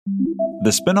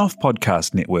The Spin-off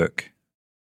Podcast Network.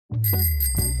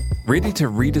 Ready to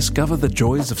rediscover the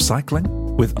joys of cycling?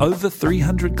 With over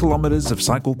 300 kilometres of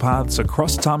cycle paths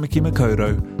across Tāmaki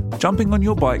Makaurau, jumping on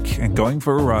your bike and going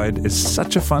for a ride is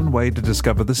such a fun way to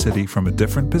discover the city from a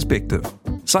different perspective.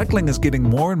 Cycling is getting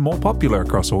more and more popular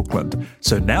across Auckland,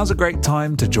 so now's a great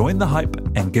time to join the hype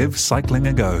and give cycling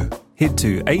a go. Head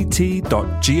to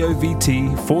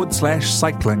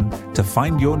at.govt/cycling to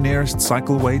find your nearest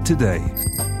cycleway today.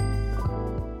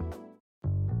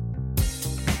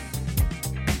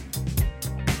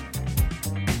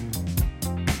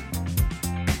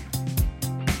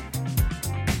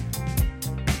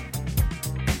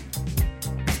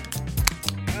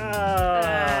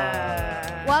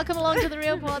 Welcome along to the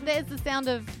Real Pod. There's the sound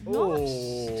of not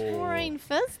pouring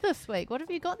fizz this week. What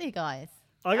have you got there, guys?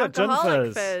 I got gin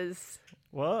Alcoholic fizz.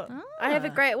 What? I have a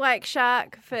Great White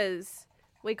Shark fizz.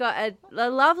 We got a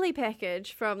lovely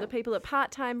package from the people at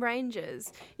Part-Time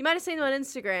Rangers. You might have seen them on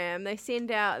Instagram.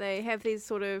 They have these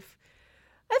sort of,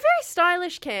 a very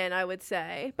stylish can, I would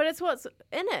say, but it's what's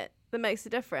in it that makes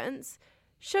the difference.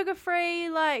 Sugar-free,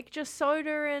 like just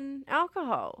soda and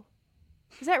alcohol.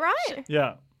 Is that right?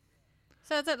 Yeah.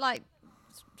 So is it like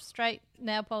straight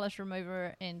nail polish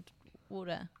remover and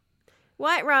water?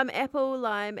 White rum, apple,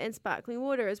 lime, and sparkling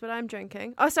water is what I'm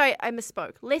drinking. Oh, sorry, I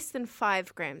misspoke. Less than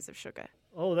 5 grams of sugar.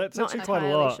 Oh, that's Not actually quite a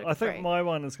entirely lot. I sugar-free. think my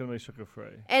one is going to be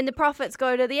sugar-free. And the profits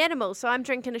go to the animals, so I'm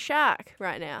drinking a shark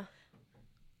right now.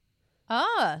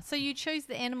 Oh, so you choose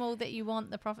the animal that you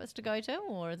want the profits to go to,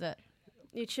 or is it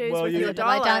You choose Well, with you- your is it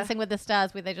like dollar. Dancing with the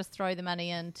Stars where they just throw the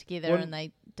money in together Well- and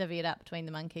they divvy it up between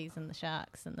the monkeys and the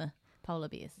sharks and the polar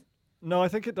bears? No, I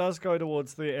think it does go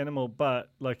towards the animal, but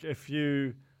like if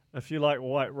you like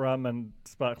white rum and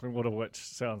sparkling water, which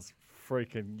sounds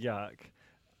freaking yuck,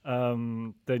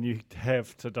 then you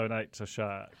have to donate to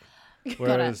shark.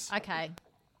 Whereas, Got it. Okay.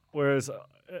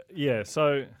 yeah,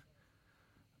 so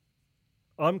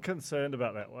I'm concerned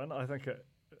about that one. I think it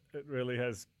really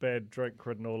has bad drink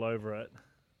written all over it.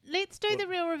 Let's do the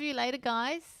real review later,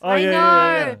 guys. Oh, I yeah, know.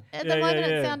 yeah, yeah. At Yeah, the moment, yeah,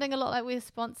 it's yeah. sounding a lot like we're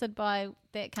sponsored by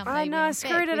that company. I know, when I in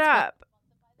screwed fact it we're up.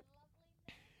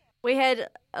 We had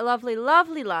a lovely,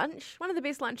 lovely lunch. One of the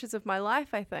best lunches of my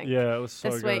life, I think. Yeah, it was so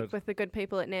this good. week with the good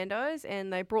people at Nando's,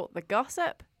 and they brought the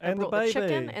gossip, they And the brought the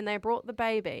chicken, baby. and they brought the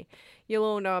baby. You'll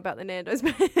all know about the Nando's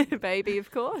baby, of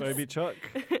course. Baby Chuck.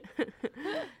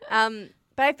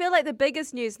 But I feel like the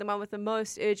biggest news, the one with the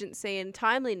most urgency and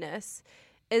timeliness,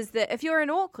 is that if you're in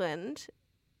Auckland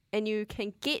and you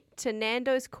can get to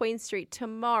Nando's Queen Street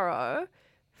tomorrow,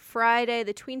 Friday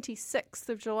the 26th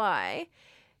of July,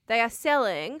 they are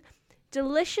selling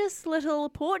delicious little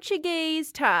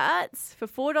Portuguese tarts for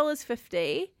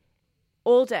 $4.50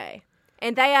 all day.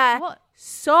 And they are What?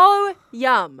 so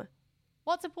yum.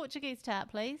 What's a Portuguese tart,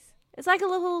 please? It's like a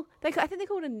little, I think they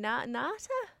call it a nata.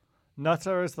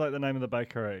 Nutter is like the name of the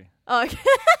bakery. Oh, okay.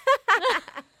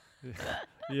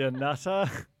 Yeah, Nutter.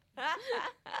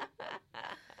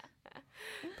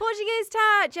 Portuguese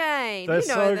tart, Jane. They're you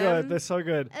know so them. good. They're so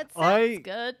good. It sounds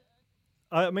good.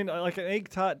 I mean, like an egg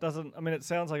tart doesn't. I mean, it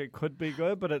sounds like it could be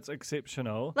good, but it's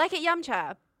exceptional, Like at Yum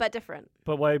Cha, but different.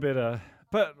 but way better.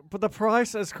 But the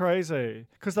price is crazy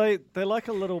because they're like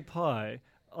a little pie.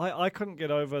 I couldn't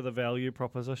get over the value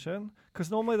proposition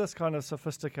because normally this kind of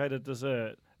sophisticated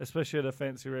dessert, especially at a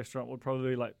fancy restaurant, would probably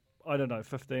be like, I don't know,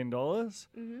 $15.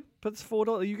 Mm-hmm. But it's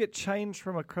 $4. You get change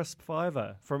from a crisp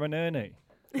 $5 from an Ernie.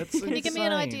 It's Can you give me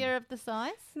an insane. idea of the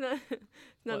size? No,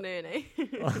 not What? Ernie.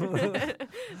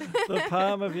 The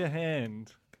palm of your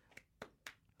hand.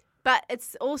 But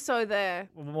it's also the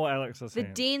More Alex's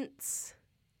hand. dense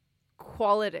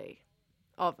quality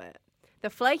of it. The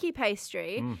flaky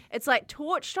pastry, it's like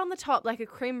torched on the top like a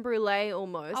creme brulee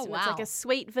almost. Oh, and it's like wow. a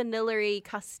sweet vanilla-y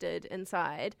custard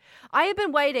inside. I have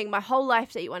been waiting my whole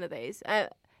life to eat one of these. And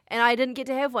I didn't get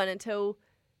to have one until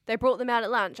they brought them out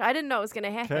at lunch. I didn't know it was going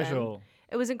to happen. Casual.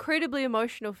 It was incredibly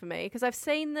emotional for me because I've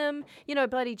seen them. You know,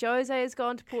 Bloody Jose has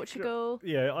gone to Portugal.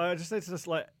 Yeah, I just need to just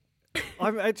like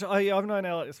I've known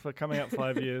Alex for coming up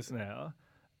 5 years now,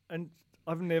 and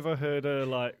I've never heard her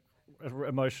like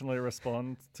emotionally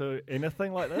respond to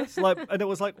anything like this. Like, and it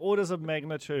was like orders of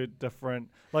magnitude different.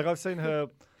 Like I've seen her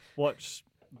watch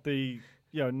the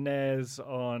Naz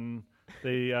on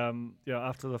the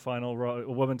after the final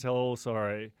Women Tell All,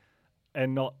 sorry,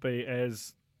 and not be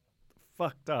as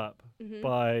fucked up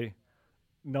by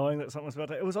knowing that something was about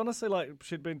to. It was honestly like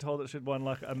she'd been told that she'd won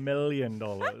like $1 million,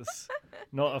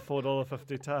 not a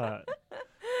 $4.50 tart.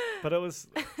 But it was,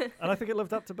 and I think it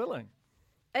lived up to billing.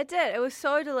 It did. It was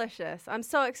so delicious. I'm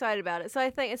so excited about it. So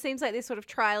I think it seems like they're sort of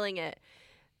trialing it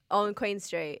on Queen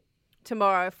Street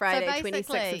tomorrow, Friday, 26th of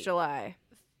basically- July.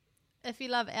 if you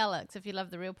love Alex, if you love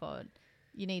the Real Pod,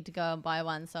 you need to go and buy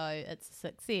one so it's a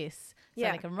success. So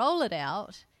Yeah. they can roll it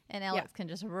out and Alex can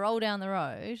just roll down the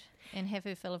road and have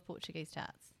her fill of Portuguese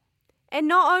tarts. And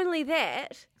not only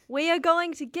that, we are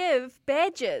going to give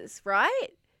badges, right?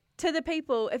 To the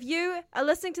people. If you are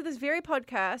listening to this very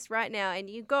podcast right now and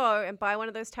you go and buy one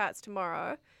of those tarts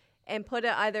tomorrow and put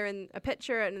it either in a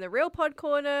picture in the Real Pod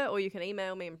corner, or you can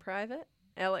email me in private,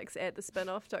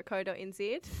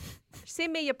 alex@thespinoff.co.nz.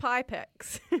 Send me your pie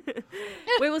pics.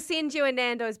 We will send you a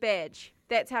Nando's badge.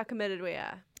 That's how committed we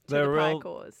are to the pie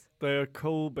cause. They're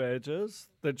cool badges.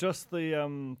 They're just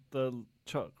the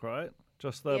chook, right?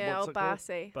 Just the what's old it called?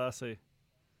 Barcy. Barcy.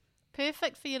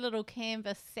 Perfect for your little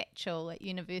canvas satchel at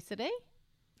university.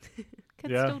 Kids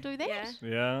Yeah. still do that? Yeah.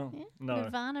 Yeah. Yeah? No.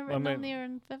 Nirvana written on there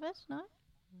in vivid? No?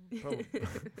 Probably.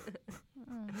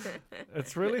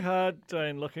 It's really hard,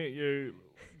 Jane, looking at you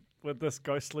with this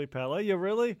ghostly pallor. You're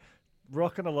really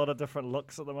rocking a lot of different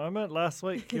looks at the moment. Last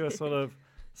week you were sort of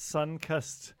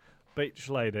sun-kissed beach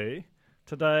lady.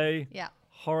 Today, Yeah.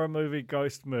 horror movie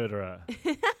ghost murderer.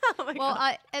 Oh my Well,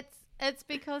 God. it's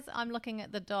because I'm looking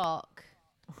at the doc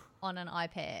on an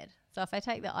iPad. So if I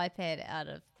take the iPad out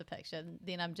of the picture,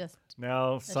 then I'm just,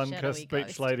 Now, shadowy sun-kissed beach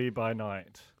ghost. lady by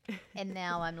night. and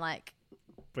now I'm like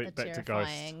a Back to ghost.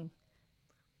 terrifying.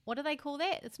 What do they call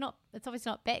that? It's obviously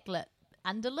not backlit.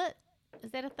 Underlit? Is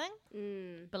that a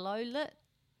thing? Below lit?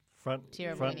 Front.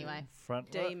 Terrible front, anyway. Front.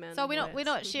 Demon. So we're not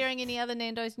words. sharing any other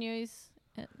Nando's news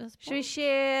at this Should we point.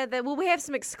 share that? Well, we have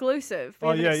some exclusive. We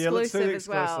Oh, have an yeah, let's do exclusive the as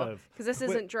well. exclusive. Because this Wait.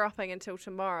 isn't dropping until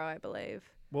tomorrow, I believe.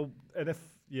 Well, and if,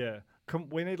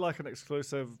 we need like an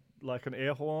exclusive, like an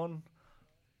air horn.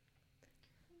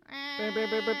 Bam, bam,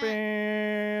 bam, bam,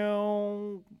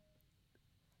 bam.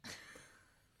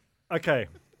 Okay.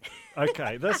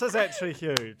 This is actually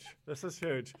huge. This is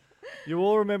huge. You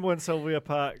all remember when Sylvia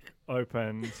Park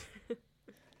opened,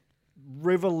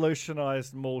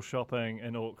 revolutionised mall shopping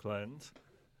in Auckland.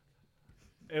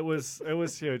 It was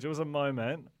huge. It was a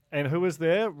moment. And who was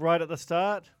there right at the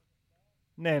start?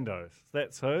 Nando's.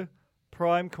 That's who.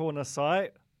 Prime corner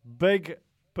site. Big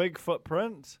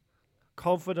footprint.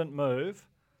 Confident move.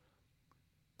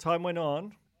 Time went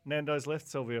on. Nando's left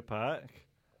Sylvia Park.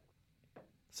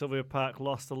 Sylvia Park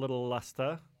lost a little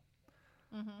luster.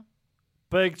 Mm-hmm.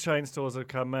 Big chain stores have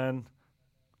come in.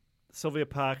 Sylvia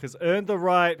Park has earned the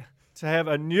right to have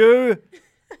a new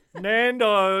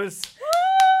Nando's.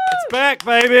 It's back,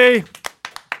 baby.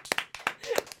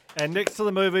 And next to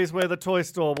the movies where the toy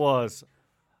store was.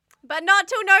 But not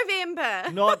till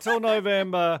November. Not till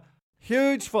November.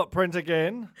 Huge footprint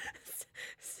again.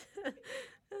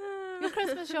 Your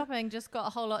Christmas shopping just got a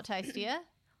whole lot tastier.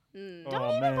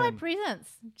 Don't even buy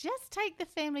presents. Just take the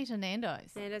family to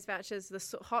Nando's. Nando's vouchers, the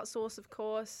hot sauce, of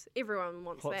course. Everyone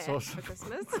wants Hot that sauce. for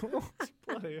Christmas.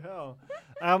 Bloody hell.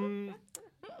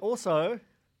 Also,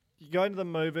 you go into the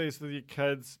movies with your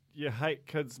kids, you hate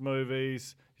kids'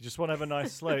 movies, you just want to have a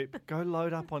nice sleep, go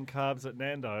load up on carbs at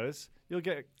Nando's. You'll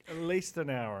get at least an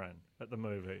hour in at the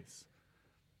movies.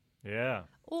 Yeah.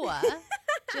 Or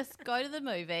just go to the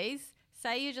movies.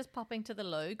 Say you're just popping to the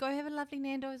loo. Go have a lovely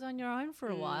Nando's on your own for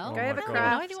a while. Oh Go have my a God.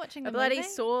 craft, You're watching a a bloody movie.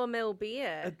 sawmill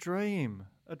beer. A dream,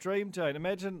 Jane.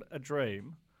 Imagine a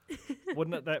dream.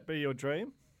 Wouldn't that be your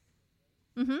dream?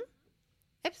 Mm-hmm.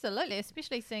 Absolutely,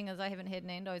 especially seeing as I haven't had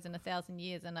Nando's in 1,000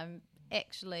 years, and I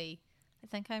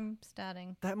think I'm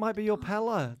starting. That might be your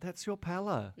palla. That's your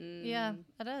palla. Yeah,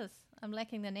 it is. I'm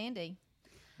lacking the Nandy.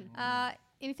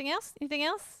 Anything else? Anything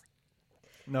else?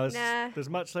 No, Nah. there's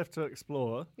much left to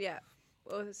explore. Yeah.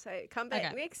 We'll say come back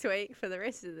Okay. next week for the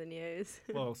rest of the news.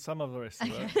 Well, some of the rest of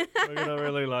it. We're going to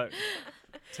really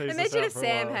tease this Imagine out if for a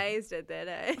Sam while. Hayes did that,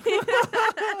 eh?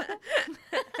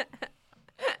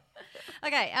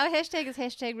 Okay, our hashtag is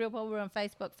hashtag RealPod. We're on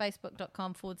Facebook,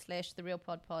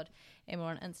 facebook.com/TheRealPodPod, and we're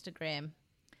on Instagram,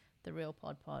 The Real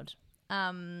Pod Pod.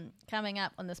 Coming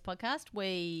up on this podcast,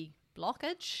 we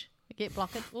get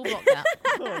blockage, all blocked out.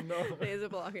 Oh, no. There's a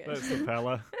blockage. That's the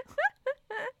palla.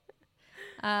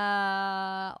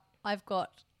 I've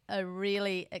got a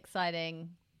really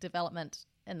exciting development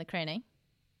in the cranny.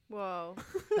 Whoa.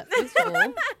 But first of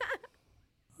all,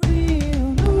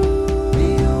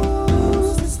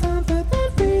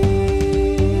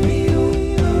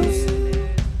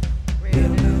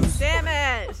 Damn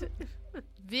it.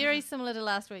 very similar to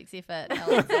last week's effort.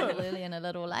 Alex, a little early and a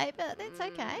little late, but that's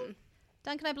okay.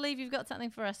 Duncan, I believe you've got something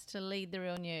for us to lead the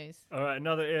real news. All right,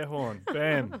 another air horn.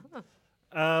 Bam.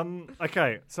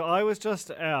 Okay, so I was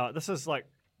just out. This is like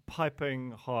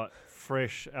piping hot,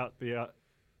 fresh out the...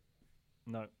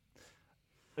 no.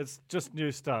 It's just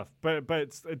new stuff. But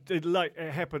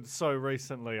it happened so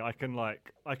recently. I can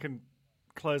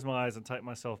close my eyes and take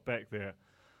myself back there.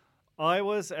 I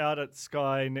was out at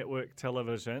Sky Network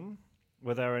Television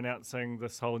where they were announcing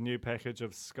this whole new package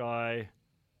of Sky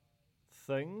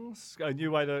things, a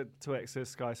new way to access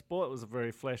Sky Sport. It was a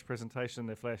very flash presentation in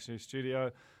their Flash News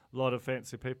studio. A lot of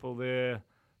fancy people there.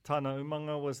 Tana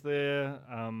Umanga was there.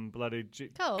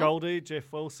 Cool. Goldie,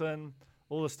 Jeff Wilson.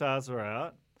 All the stars were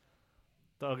out.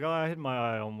 The guy I had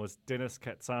my eye on was Dennis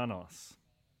Katsanos.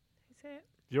 Who's that?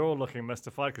 You're all looking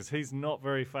mystified because he's not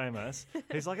very famous.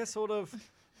 He's like a sort of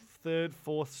third,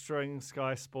 fourth string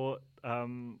Sky Sport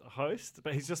host,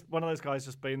 but he's just one of those guys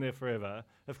just been there forever.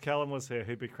 If Callum was here,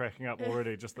 he'd be cracking up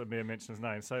already just the mere mention his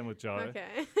name. Same with Joe.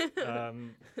 Okay.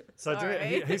 So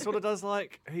Sorry. he sort of does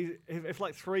like, if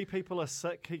like 3 people are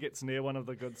sick, he gets near one of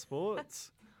the good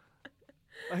sports.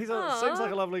 Seems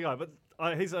like a lovely guy, but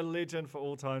he's a legend for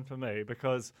all time for me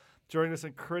because during this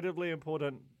incredibly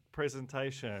important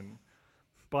presentation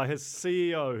by his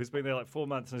CEO, who's been there like 4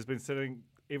 months and has been setting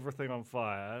everything on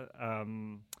fire,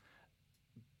 and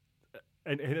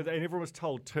everyone was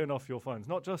told, turn off your phones.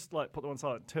 Not just like put them on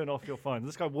silent, turn off your phones.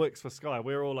 This guy works for Sky.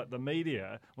 We're all like the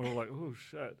media. We're all like, oh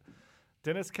shit.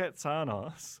 Dennis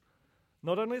Katsanos,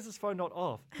 not only is his phone not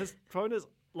off, his phone is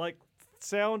like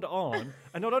sound on,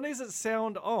 and not only is it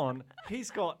sound on, he's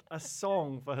got a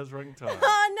song for his ringtone.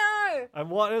 Oh no! And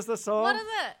what is the song? What is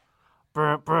it?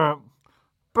 Burp, burp,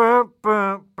 burp,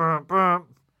 burp, burp, burp.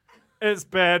 It's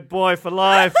Bad Boy for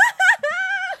Life.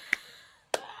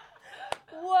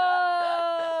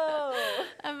 Whoa!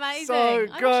 Amazing. So I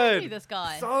wish I good. knew this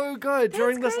guy. So good.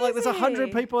 During this, like, there's 100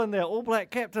 crazy. people in there, all black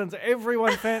captains,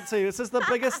 everyone fancy. This is the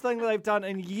biggest thing that they've done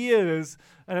in years,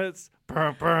 and it's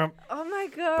burp, burp, Oh my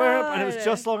god! burp, and it was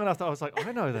just long enough that I was like,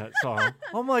 I know that song.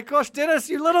 Oh my gosh, Dennis,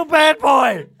 you little bad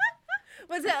boy!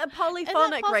 Was it a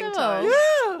polyphonic possible? ringtone?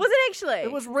 Yeah. Was it actually?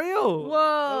 It was real. Whoa.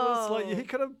 It was like he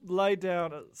could have laid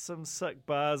down some sick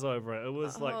bars over it. It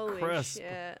was like Holy crisp.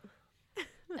 shit.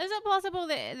 Is it possible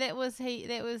that was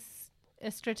a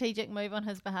strategic move on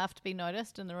his behalf to be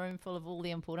noticed in the room full of all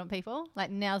the important people? Like,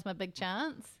 now's my big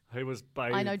chance. He was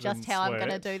bathed I know just in how I'm going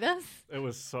to sweat. do this. It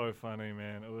was so funny,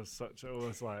 man. It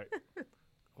was like,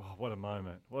 oh, what a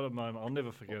moment. What a moment. I'll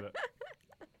never forget it.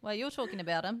 Well, you're talking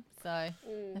about him, so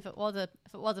if it was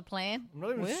a plan, I'm not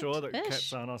even worked sure that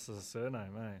ish. Katsanos is a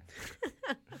surname,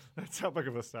 eh? That's how big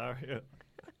of a star he is.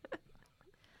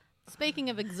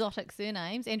 Speaking of exotic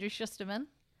surnames, Andrew Schusterman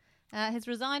has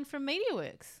resigned from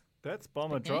MediaWorks. That's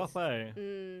bomber Big news. drop,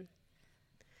 eh?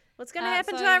 What's going to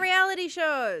happen to so- our reality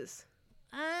shows?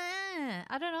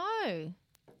 I don't know.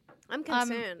 I'm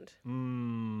concerned.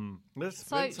 There's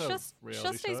So reality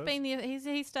Schuster's shows. been there.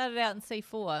 He started out in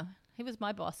C4. He was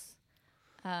my boss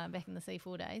back in the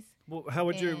C4 days. Well, how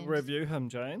would you and- review him,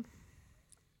 Jane?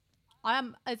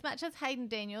 As much as Hayden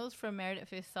Daniels from Married at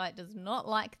First Sight does not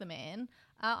like the man,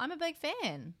 I'm a big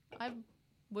fan. I've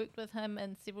worked with him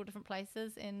in several different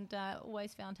places and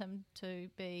always found him to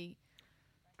be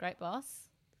great boss,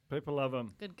 People love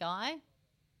him. good guy,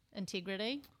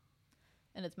 integrity,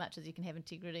 and as much as you can have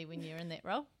integrity when you're in that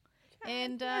role.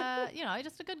 And,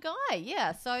 just a good guy.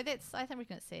 Yeah, so I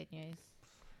think it's sad news.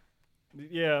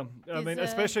 Yeah, I mean,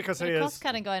 especially because he is. cost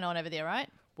cutting going on over there, right?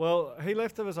 Well, he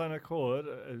left of his own accord,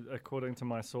 according to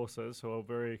my sources, who are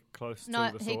very close No,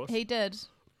 to the source. he did.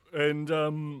 And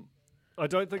I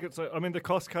don't think it's. I mean, the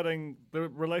cost cutting, the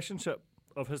relationship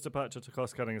of his departure to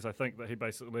cost cutting is, I think, that he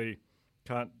basically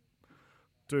can't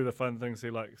do the fun things he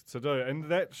likes to do, and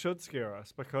that should scare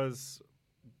us because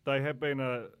they have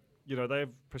been they've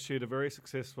pursued a very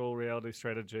successful reality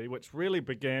strategy, which really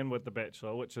began with The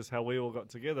Bachelor, which is how we all got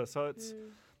together. So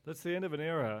that's the end of an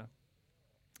era.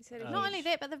 Not only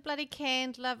that, but they've bloody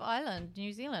canned Love Island,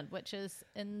 New Zealand, which is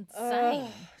insane.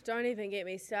 Oh, don't even get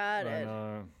me I started.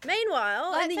 know.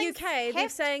 Meanwhile, Like, in the things UK, they're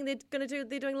have- saying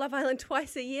they're doing Love Island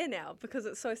twice a year now because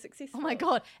it's so successful. Oh my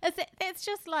god, that's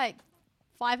just like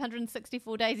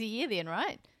 564 days a year, then,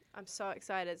 right? I'm so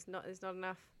excited. There's not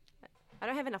enough. I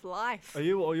don't have enough life.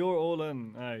 You're all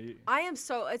in. I am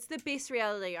so. It's the best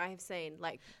reality I have seen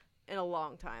in a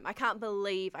long time. I can't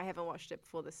believe I haven't watched it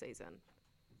before this season.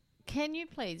 Can you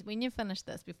please, when you finish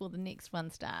this before the next one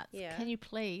starts, Yeah. can you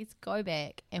please go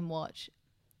back and watch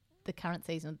the current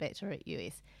season of Bachelorette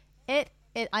US?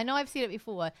 I know I've said it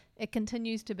before. It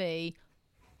continues to be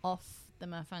off the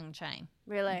mafung chain.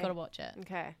 Really? You've got to watch it.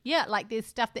 Okay. Yeah, like there's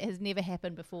stuff that has never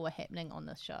happened before happening on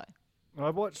this show. I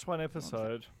watched one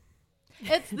episode.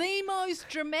 It's the most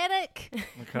dramatic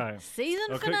Okay. season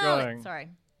I'll keep finale. going. Sorry.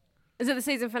 Is it the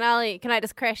season finale? Can I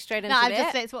just crash straight into No,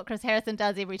 that? that's what Chris Harrison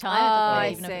does every time. Oh, I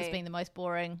even if it's see. been the most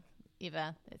boring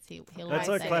ever. He'll That's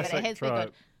always a say that. But classic it has been trope.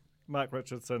 good. Mark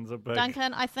Richardson's a big...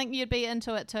 Duncan, I think you'd be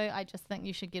into it too. I just think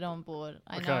you should get on board.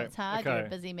 I know it's hard. You're a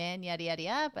busy man, yada, yada,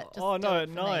 yada, but just do it at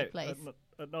for night. me, please.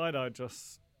 At night, I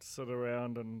just sit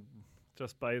around and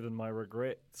just bathe in my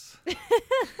regrets.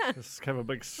 Just have a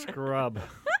big scrub.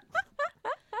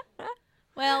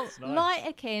 Well, It's nice. light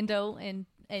a candle and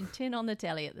turn on the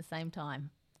telly at the same time.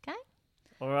 Okay?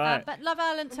 All right. But Love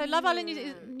Island,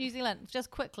 New Zealand, just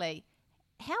quickly,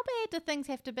 how bad do things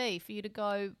have to be for you to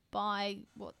go buy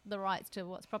the rights to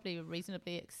what's probably a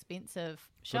reasonably expensive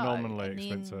show Phenomenally and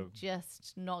expensive. then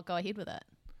just not go ahead with it?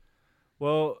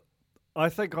 Well, I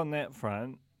think on that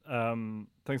front,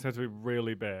 things have to be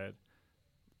really bad.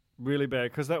 Really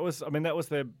bad, because that was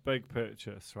their big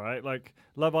purchase, right? Like,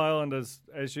 Love Island is,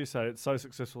 as you say, it's so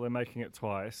successful, they're making it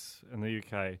twice in the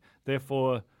UK.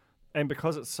 Therefore, and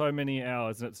because it's so many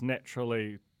hours, and it's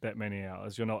naturally that many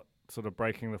hours, you're not sort of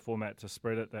breaking the format to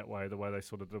spread it that way, the way they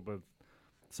sort of did with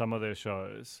some of their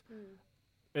shows.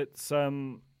 It's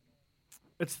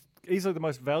easily the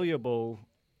most valuable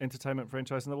entertainment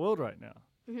franchise in the world right now.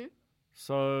 Mm-hmm.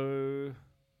 So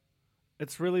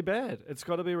it's really bad. It's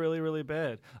got to be really, really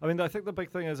bad. I mean, I think the big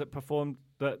thing is it performed,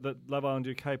 that Love Island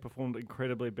UK performed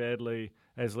incredibly badly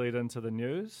as lead into the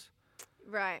news.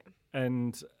 Right.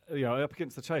 And, up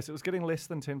against The Chase, it was getting less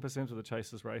than 10% of The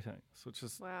Chase's ratings, which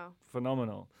is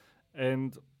phenomenal.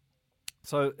 And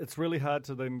so it's really hard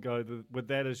to then go, with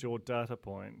that as your data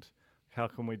point, how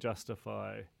can we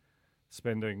justify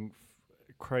spending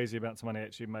crazy amounts of money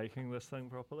actually making this thing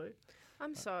properly?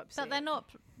 I'm so upset. But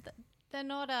they're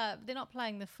not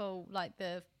playing the full, like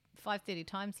the 5:30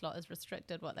 time slot is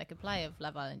restricted what they could play of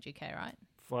Love Island UK, right?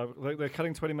 They're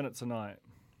cutting 20 minutes a night.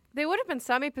 There would have been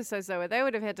some episodes, though, where they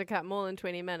would have had to cut more than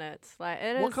 20 minutes.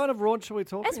 What kind of raunch are we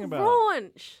talking about?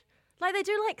 It's raunch. Like, they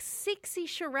do, like, sexy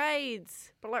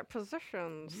charades, but, like,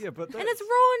 positions. Yeah, but and it's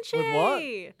raunchy. With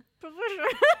what?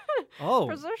 Positions.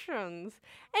 Positions.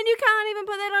 And you can't even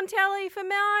put that on telly for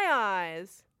my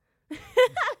eyes.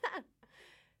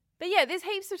 But, yeah, there's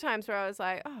heaps of times where I was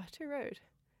like, oh, too rude.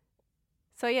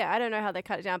 So, yeah, I don't know how they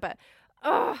cut it down, but,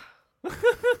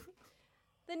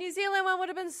 the New Zealand one would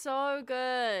have been so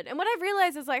good. And what I've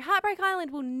realised is, like, Heartbreak Island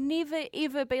will never,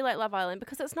 ever be like Love Island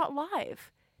because it's not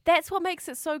live. That's what makes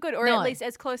it so good, or at least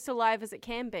as close to live as it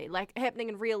can be, like happening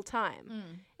in real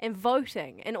time. And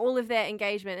voting and all of that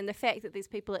engagement and the fact that these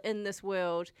people are in this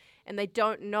world and they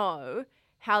don't know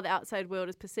how the outside world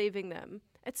is perceiving them.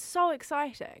 It's so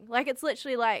exciting. Like, it's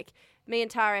literally like me and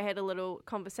Tara had a little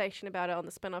conversation about it on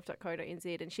the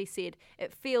spinoff.co.nz, and she said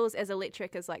it feels as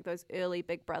electric as like those early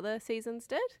Big Brother seasons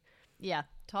did. Yeah,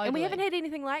 totally. And we haven't had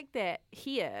anything like that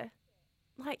here,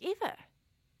 like, ever.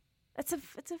 It's a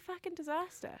fucking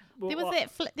disaster. Well, there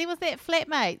was that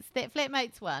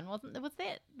Flatmates one, wasn't there?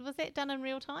 Was that done in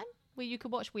real time where you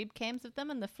could watch webcams of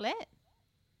them in the flat?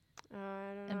 I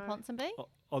don't in know. Ponsonby?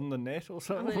 On the net or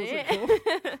something? On the What's net.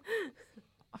 it called?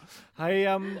 Hey,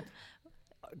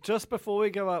 just before we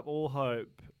go up all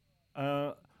hope,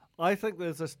 I think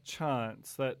there's this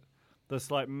chance that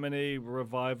this like mini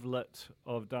revival-lit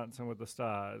of Dancing with the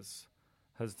Stars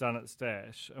has done its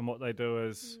dash, and what they do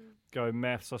is go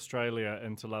Maths Australia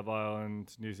into Love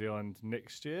Island New Zealand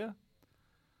next year.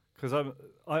 Because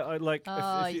I like.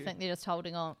 Oh, if you think they're just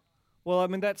holding on? Well, I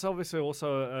mean, that's obviously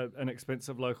also an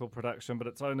expensive local production, but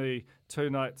it's only 2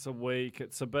 nights a week.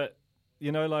 It's a bit,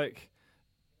 like,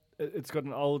 it's got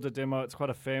an older demo. It's quite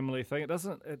a family thing. It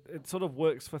doesn't, it sort of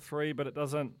works for 3, but it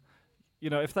doesn't,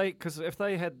 if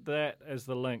they had that as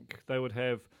the link, they would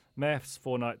have Maths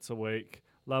 4 nights a week,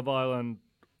 Love Island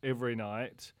every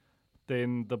night,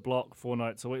 then The Block 4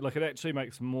 nights a week. Like, it actually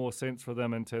makes more sense for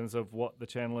them in terms of what the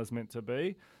channel is meant to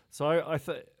be. So I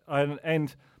think,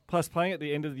 and plus playing at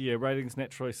the end of the year, ratings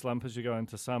naturally slump as you go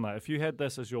into summer. If you had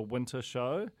this as your winter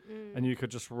show and you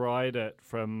could just ride it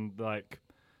from like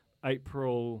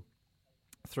April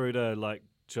through to like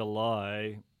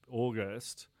July,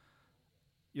 August,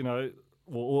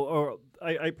 or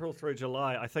April through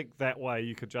July, I think that way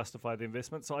you could justify the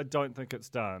investment. So I don't think it's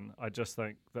done. I just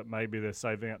think that maybe they're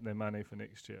saving up their money for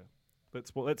next year.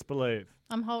 Let's believe.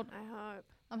 I hope.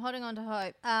 I'm holding on to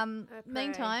hope.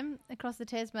 Meantime, across the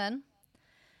Tasman,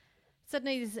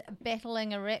 Sydney's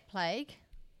battling a rat plague.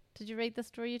 Did you read the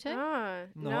story, you two? No,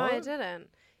 No. I didn't.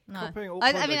 No. Copying I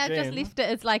Auckland just again. left it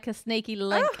as like a sneaky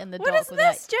link in the what doc is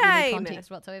without this, any Jane?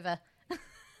 context whatsoever.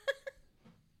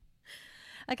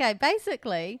 Okay,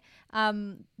 basically,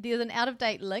 there's an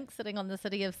out-of-date link sitting on the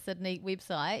City of Sydney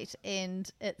website, and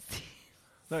it's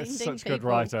That's sending such good people-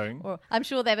 writing. Or I'm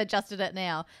sure they've adjusted it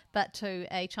now, but to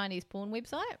a Chinese porn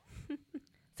website.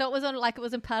 So it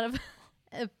was in part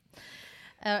of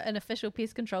an official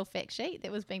pest control fact sheet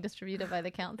that was being distributed by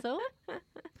the council.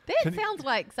 That sounds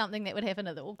like something that would happen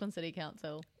at the Auckland City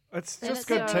Council. It's And just it's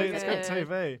good. so It's good good.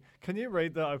 TV. Can you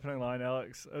read the opening line,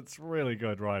 Alex? It's really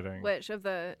good writing Which of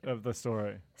the of the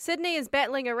story. Sydney is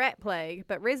battling a rat plague,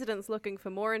 but residents looking for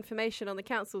more information on the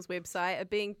council's website are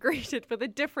being greeted with a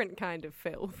different kind of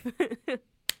filth.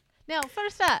 Now, for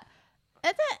a start,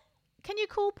 can you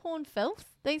call porn filth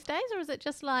these days, or is it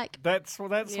just like... That's why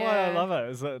I Yeah. love it.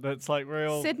 Is that it's like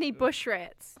real Sydney bush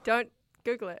rats. Don't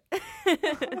Google it.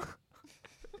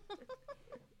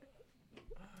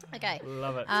 Okay.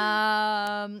 Love it.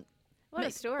 What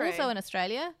a story. Also in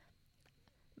Australia,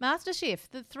 MasterChef,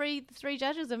 the three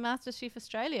judges of MasterChef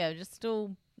Australia just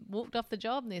still walked off the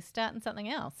job and they're starting something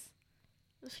else.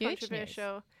 It's Huge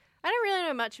controversial. I don't really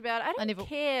know much about it. I don't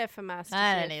care for MasterChef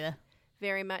I don't either.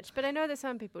 very much, but I know that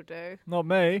some people do. Not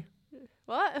me.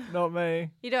 What? Not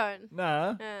me. You don't?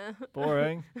 Nah. Boring.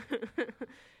 Boring.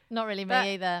 Not really me But-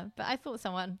 either, but I thought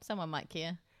someone might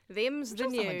care. Them's the sure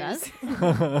someone news.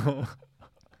 does.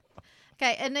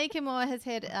 Okay, Anika Moore has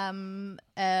had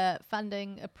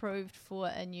funding approved for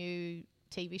a new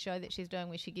TV show that she's doing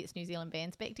where she gets New Zealand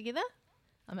bands back together.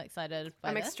 I'm excited by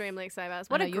I'm this. extremely excited about this.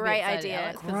 I What know a you'll be great excited, idea.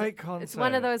 Alex, 'cause Great concept. It's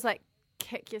one of those like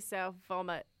kick yourself,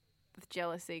 vomit with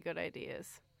jealousy good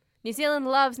ideas. New Zealand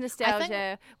loves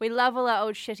nostalgia. We love all our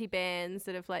old shitty bands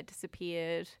that have like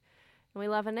disappeared. And we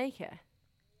love Anika.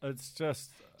 It's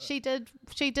just She did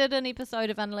an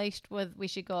episode of Unleashed with where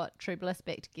she got True Bliss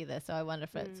back together, so I wonder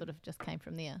if it sort of just came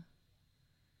from there.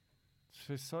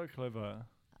 she's so clever.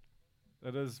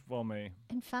 It is vommy.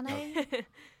 And funny.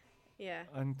 Yeah.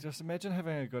 And just imagine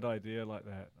having a good idea like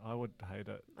that. I would hate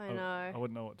it. I know. I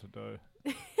wouldn't know what to do.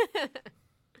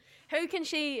 Who can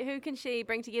she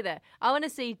bring together? I want to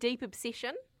see Deep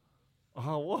Obsession.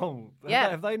 Oh, whoa.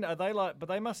 Yeah. Are they like, but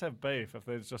they must have beef if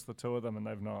there's just the two of them and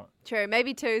they've not. True.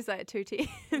 Maybe two's like 2 teams.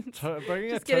 Bringing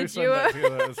Just a get a twosome duo. back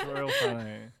together is real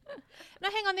funny. No,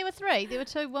 hang on, there were three. There were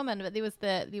two women, but there was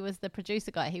the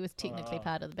producer guy. He was technically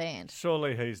part of the band.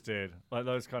 Surely he's dead. Like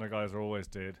those kind of guys are always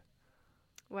dead.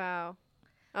 Wow.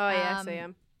 Oh yeah, I see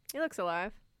him. He looks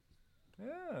alive.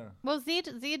 Yeah. Well, Zed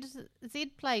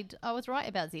played. I was right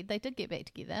about Zed. They did get back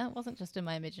together. It wasn't just in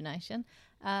my imagination.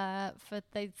 For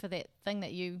that thing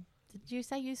that you did you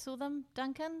say you saw them,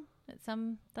 Duncan, at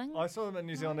some thing? I saw them at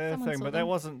New Zealand No, Air someone thing, saw but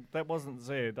them. that wasn't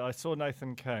Zed. I saw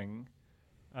Nathan King.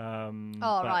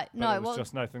 Right. No, it was well-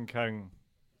 just Nathan King.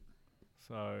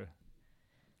 So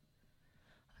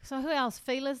So who else?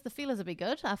 Feelers. The Feelers will be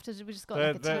good. After we just got They're-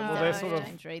 like a they're- team well, that they're was sort of-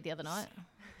 James Reid the other night.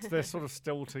 they're sort of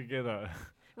still together.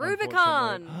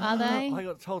 Rubicon. unfortunately. Are they? I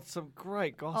got told some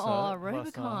great gossip. Oh, last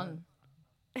Rubicon.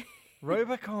 night.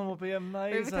 Rubicon will be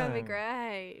amazing. Rubicon would be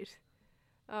great.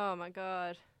 Oh my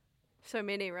god. So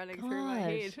many running through my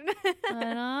head.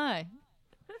 I know.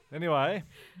 Anyway,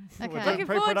 Okay. we're doing Looking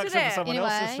forward to pre-production for that. someone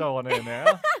else's Anyway. show on air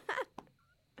now.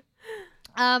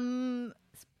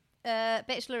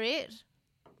 Bachelorette,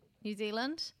 New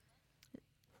Zealand.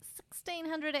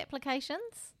 1,600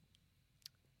 applications.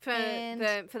 for And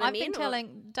the I've men been or-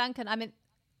 telling Duncan,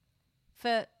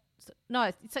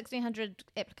 1,600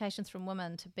 applications from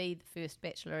women to be the first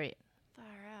Bachelorette, Far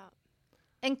out.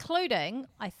 including,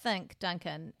 I think,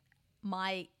 Duncan,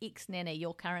 my ex-nanny,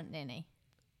 your current nanny.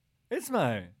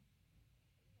 Esme.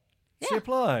 She Yeah.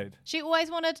 applied. She always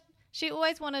wanted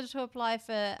to apply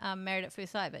for Married at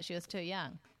First Sight, but she was too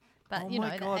young. But Oh you know,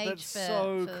 my God, the age that's for,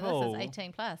 so for cool. this is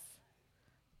 18 plus.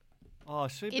 Oh,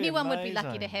 she'd Anyone be would be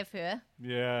lucky to amazing. have her.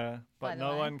 Yeah, by but the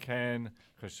no way. one can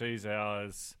because she's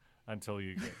ours until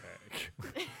you get back.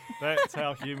 That's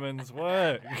how humans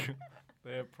work.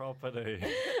 They're property.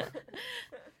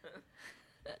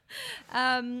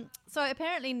 So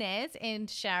apparently Naz and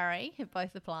Shari have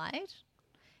both applied.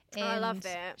 Oh, I love And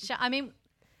that. I mean,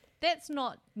 that's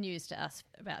not news to us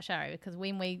about Shari because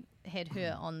when we had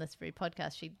her on this very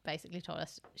podcast, she basically told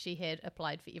us she had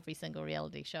applied for every single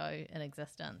reality show in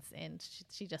existence and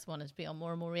she just wanted to be on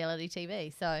more and more reality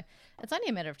TV. So it's only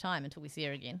a matter of time until we see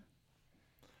her again.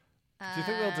 Do you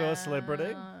think they'll do a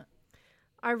celebrity?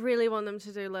 I really want them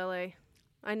to do Lily.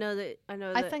 I know that.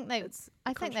 I think they. It's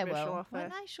I think they controversial will. offer. Won't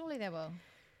they? Surely they will.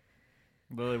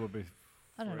 Lily would be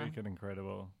I don't know. freaking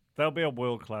incredible. They'll be a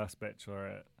world-class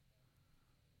bachelorette.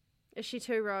 Is she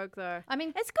too rogue though? I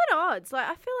mean, It's good odds. Like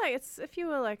I feel like it's if you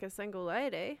were like a single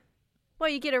lady. Well,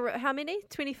 you get how many?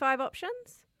 25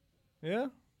 options. Yeah,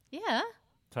 yeah.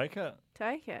 take it.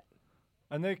 Take it.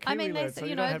 And they're I Kiwi mean, they lads, s- so you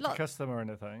you know, don't have to lot- kiss them or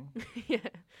anything. Yeah.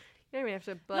 You don't even have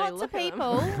to bloody Lots of look at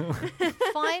them. people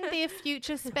find their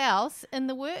future spouse in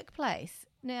the workplace.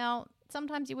 Now,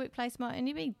 sometimes your workplace might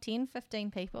only be 10,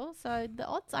 15 people, so the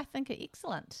odds, I think, are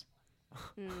excellent.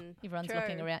 Mm, Everyone's true.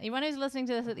 looking around. Everyone who's listening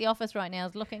to this at the office right now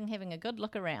is having a good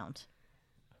look around.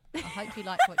 I hope you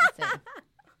like what you see.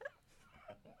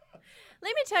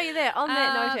 Let me tell you that on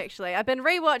that note, actually, I've been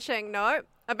rewatching.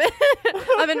 I've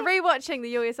been rewatching the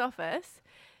US Office.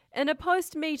 In a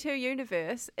post-Me Too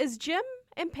universe, is Jim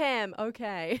and Pam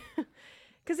okay?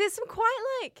 Because there's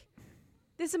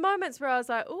some moments where I was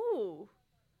like, ooh,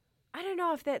 I don't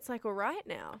know if that's like all right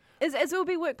now. It will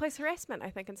be workplace harassment,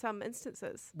 I think, in some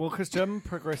instances. Well, because Jim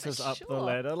progresses up the Sure.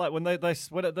 ladder. Like when at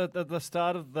the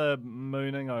start of the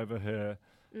mooning over her,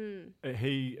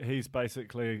 he's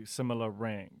basically similar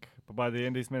rank. But by the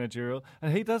end, he's managerial.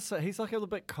 And he's like a little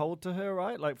bit cold to her,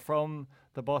 right? Like from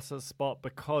the boss's spot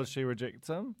because she rejects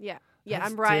him. Yeah,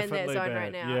 That's I'm right in that definitely zone bad.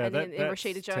 right now. Yeah, and then that's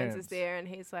Rashida Jones tense. is there, and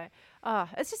he's like, oh,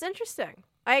 it's just interesting.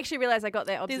 I actually realised I got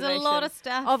that There's observation a lot of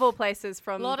stuff. of all places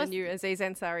from Lot the of new Aziz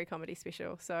Ansari comedy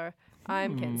special. So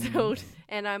I'm cancelled,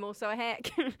 and I'm also a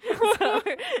hack. So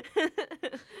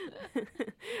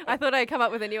I thought I'd come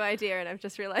up with a new idea, and I've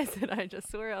just realised that I just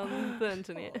saw it on the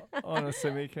internet. On a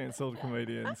semi-cancelled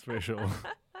comedian special.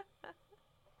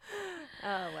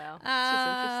 Oh, wow. It's just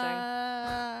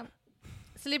interesting.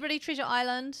 Celebrity Treasure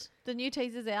Island. The new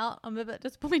teaser's out. I'm a bit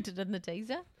disappointed in the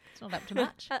teaser. It's not up to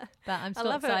much, but I'm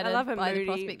still excited I love a by moody, the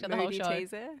prospect of the whole moody show.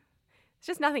 teaser. It's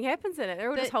just nothing happens in it.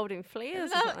 They're all just But- holding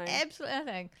flares or No, something. absolutely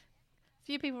nothing.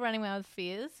 Few people running around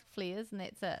with flares, and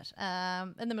that's it.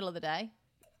 In the middle of the day.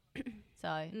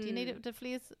 So, do you need it to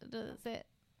flares? Does that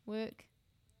work?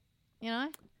 You know?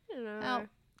 I don't know. Help.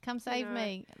 Come save No.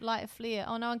 me. Light a flare.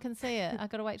 Oh, no one can see it. I've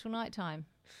got to wait till night time.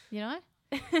 You know?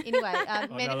 Anyway,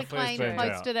 Maddie now the flare's McLean burned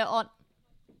out. posted it on...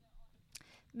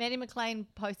 Maddie McLean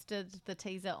posted the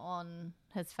teaser on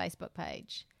his Facebook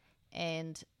page,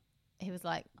 and he was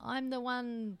like, I'm the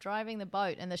one driving the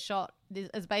boat, and the shot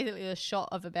is basically a shot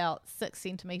of about 6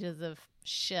 centimetres of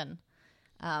shin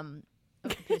of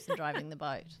the person driving the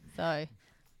boat. So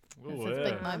it's a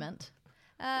big moment.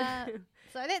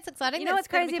 So that's exciting. You know That's what's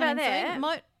gonna be crazy about coming soon.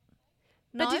 that?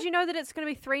 No? But did you know that it's going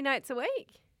to be 3 nights a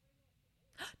week?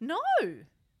 No.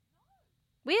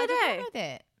 Weird, I did eh? not know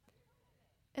that.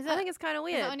 Is I think it's kind of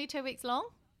is weird. it only 2 weeks long?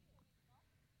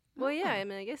 Well, yeah, I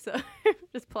mean, I guess so.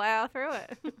 Just plow through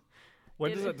it.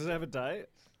 When does it have a date?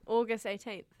 August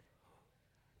 18th.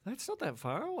 That's not that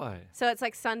far away. So it's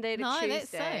like Sunday to No,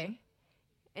 that's Tuesday. soon.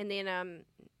 And then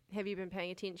Have You Been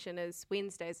Paying Attention is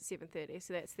Wednesdays at 7:30.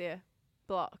 So that's their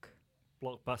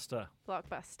Blockbuster.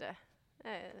 blockbuster.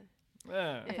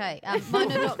 Yeah. Okay,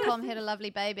 Mona.com had a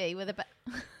lovely baby with a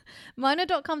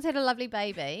Mona.com's had a lovely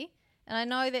baby, and I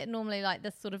know that normally like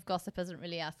this sort of gossip isn't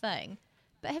really our thing,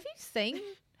 but have you seen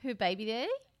her baby daddy?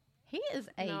 He is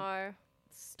a No.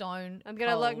 stone. I'm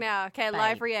going to look cold now. Okay,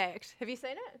 live babe. react. Have you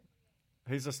seen it?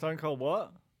 He's a stone cold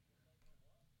what?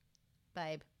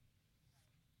 babe.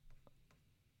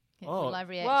 Yeah, Oh. live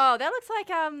react. Whoa, that looks like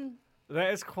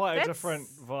That is quite a That's- different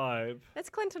vibe. that's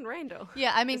Clinton Randall.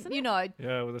 Yeah, I mean, Isn't you know,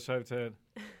 Yeah, with a shaved head.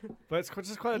 But it's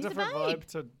just quite a He's a different babe. vibe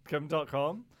to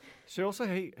Kim.com.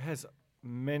 He has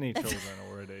many children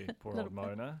already. Poor old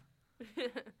Mona.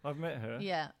 I've met her.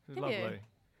 yeah. She's Have you? lovely.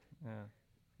 Yeah.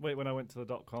 Wait, when I went to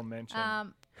the .com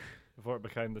mansion before it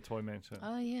became the toy mansion.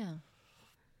 Oh yeah.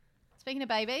 Speaking of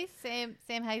babies, Sam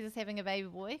Hayes is having a baby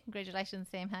boy. Congratulations,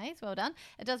 Sam Hayes. Well done.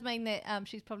 It does mean that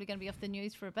she's probably going to be off the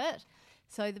news for a bit.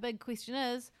 So the big question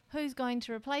is, who's going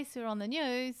to replace her on the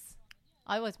news?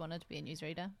 I always wanted to be a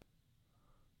newsreader.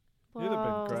 You'd have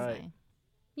Whoa. been great. So-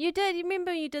 You did. You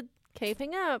remember you did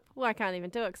Keeping Up? Well, I can't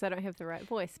even do it because I don't have the right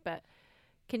voice, but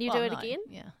can you Well, do it no, again?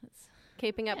 Yeah. It's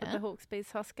Keeping Up Yeah. with the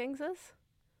Hawksby's Hoskingses?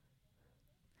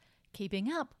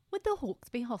 keeping up with the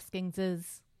Hawksby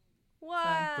Hoskingses.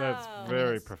 Wow. That's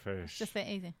very it's professional. Just that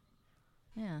easy.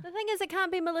 Yeah. The thing is, it can't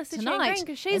be Melissa Chan Tonight, Green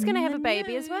because she's in going to have the a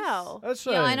baby as news. well. That's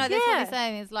Yeah, I know. That's what Yeah. they're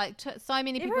saying. Is like so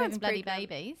many people Everyone's having bloody pregnant.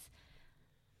 babies.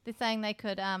 They're saying they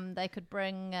could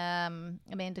bring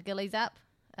Amanda Gillies up.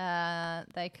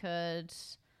 They could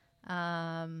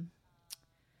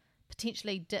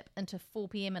potentially dip into 4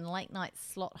 p.m. and late night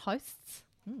slot hosts.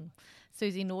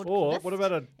 Susie Nordquist. Or what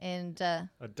about and a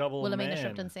double Wilhelmina man?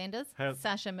 Shrimpton Sanders, Have-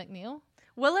 Sasha McNeil.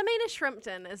 Wilhelmina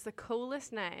Shrimpton is the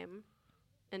coolest name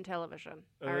in television,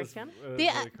 I It is- reckon. it is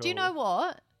There, really do you cool. know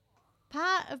what?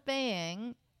 Part of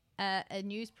being a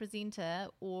news presenter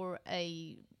or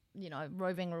a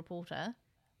roving reporter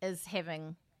is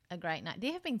having a great name.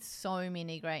 There have been so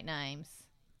many great names,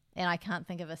 and I can't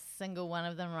think of a single one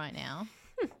of them right now.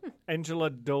 Angela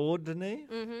Dordney?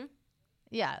 Mm-hmm.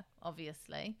 Yeah,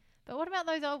 obviously. But what about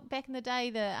those old back in the day?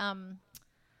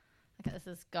 Okay,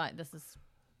 this is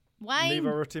Wayne. Neva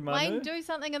Rutimanu? Wayne, do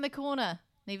something in the corner.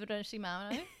 Neva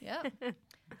Rutimanu. Yeah.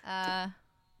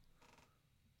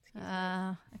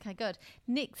 Okay, good.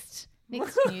 Next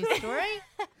news story.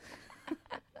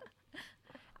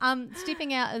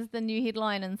 Stepping out is the new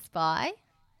headline in Spy.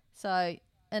 So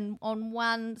on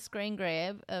one screen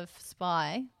grab of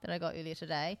Spy that I got earlier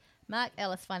today, Mark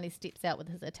Ellis finally steps out with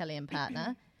his Italian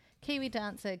partner. Kiwi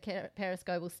dancer Paris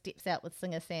Goebel steps out with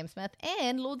singer Sam Smith.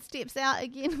 And Lord steps out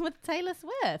again with Taylor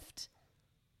Swift.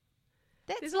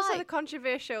 That's There's also the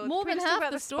controversial. more than Can we just talk half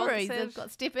about the stories have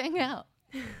got stepping out.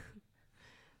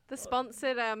 The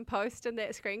sponsored post in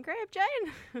that screen grab,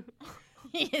 Jane.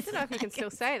 Yes, I don't know if you can still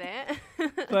say that.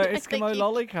 The Eskimo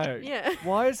lolly cake. Yeah.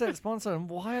 Why is that sponsored? And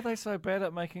why are they so bad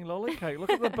at making lolly cake? Look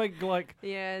at the big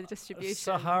Yeah, distribution.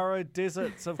 Sahara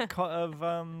deserts of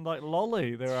like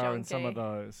lolly there are in some of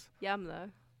Chunky. those. Yum though.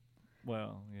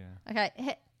 Well, yeah.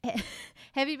 Okay.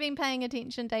 Have you been paying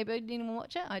attention, Debo? Did anyone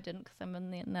watch it? I didn't because I'm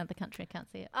in another country. I can't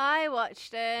see it. I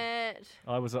watched it.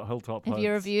 I was at Hilltop Have Heights.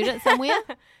 you reviewed it somewhere?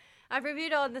 I've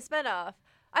reviewed it on the spin-off.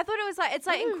 I thought it was like, it's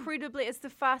like incredibly, it's the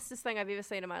fastest thing I've ever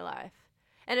seen in my life.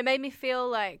 And it made me feel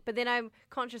like, but then I'm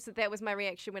conscious that was my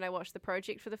reaction when I watched The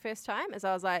Project for the first time, as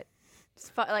I was like,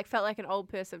 felt like an old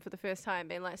person for the first time,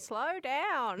 being like, slow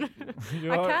down.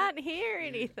 I can't hear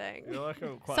anything. You're like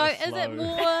So is it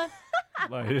more...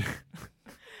 like,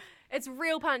 It's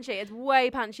real punchy. It's way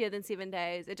punchier than 7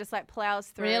 Days. It just like plows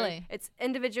through. Really? It's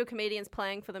individual comedians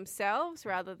playing for themselves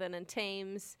rather than in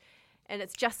teams. And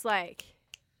it's just like,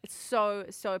 it's so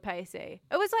pacey.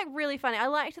 It was like really funny. I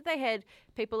liked that they had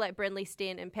people like Brindley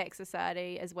Stent and Pax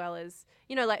Asadi, as well as,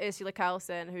 you know, like Ursula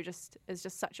Carlson, who just is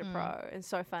just such a pro and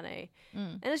so funny.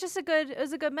 And it's just it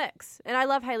was a good mix. And I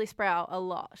love Hayley Sprout a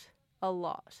lot.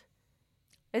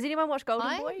 Has anyone watched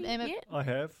Golden Boy yet? I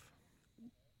have.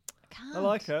 Can't. I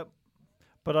like it,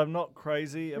 but I'm not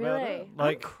crazy about it.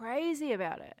 Like, I'm crazy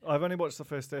about it. I've only watched the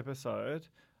first episode.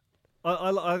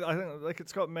 I think like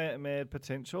it's got mad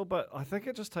potential, but I think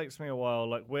it just takes me a while.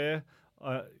 Like where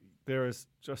there is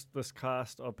just this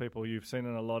cast of people you've seen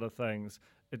in a lot of things,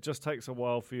 it just takes a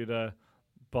while for you to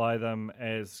buy them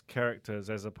as characters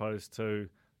as opposed to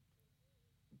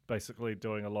basically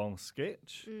doing a long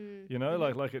sketch. You know,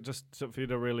 like it just took for you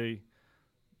to really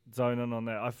zone in on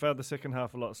that. I found the second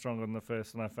half a lot stronger than the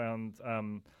first, and I found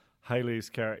Hayley's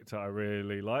character I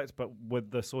really liked, but with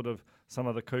the sort of some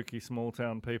of the kooky small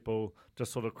town people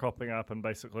just sort of cropping up and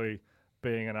basically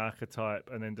being an archetype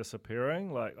and then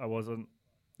disappearing, like I wasn't,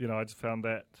 you know, I just found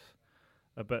that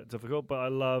a bit difficult. But I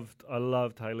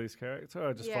loved Hayley's character.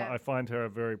 I just I find her a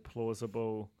very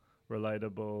plausible,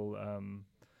 relatable.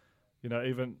 You know,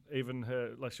 even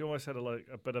her, like she almost had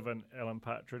a bit of an Alan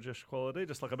Partridge-ish quality,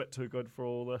 just like a bit too good for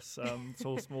all this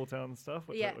small town stuff,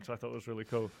 which I thought was really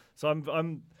cool. So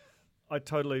I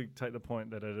totally take the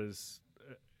point that it is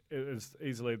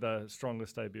easily the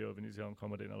strongest debut of a New Zealand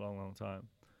comedy in a long time.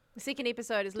 The second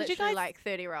episode is literally like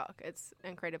 30 Rock. It's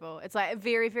incredible. It's like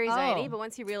very, very zany, but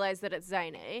once you realise that it's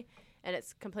zany and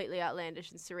it's completely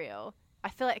outlandish and surreal, I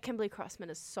feel like Kimberly Crossman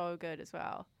is so good as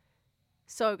well.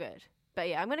 So good. But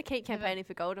yeah, I'm going to keep campaigning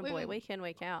for Golden Boy week in,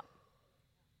 week out.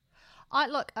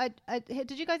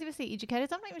 Did you guys ever see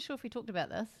Educators? I'm not even sure if we talked about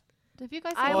this. Have you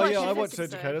guys seen I watched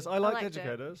Educators. I liked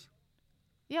Educators.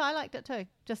 Yeah, I liked it too.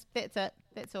 Just that's it.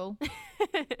 That's all.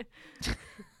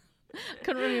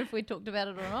 Couldn't remember if we talked about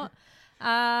it or not.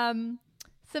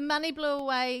 Some money blew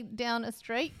away down a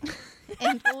street,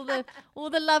 and all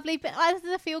the lovely. This is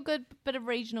a feel good bit of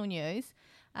regional news.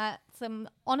 Some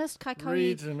honest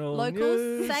Kaikoura locals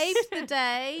news. saved the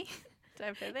day.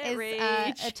 Don't feel that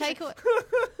as a takeaway.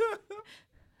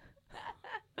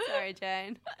 Sorry,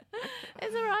 Jane.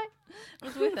 It's all right. It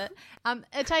was worth it.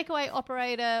 A takeaway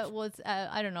operator was,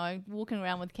 walking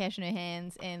around with cash in her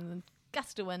hands, and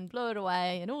gust of wind blew it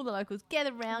away, and all the locals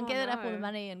gathered up all the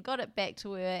money and got it back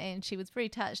to her, and she was very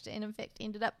touched, and in fact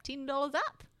ended up $10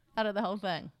 up out of the whole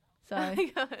thing. So, oh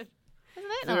my God. Isn't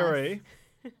that nice?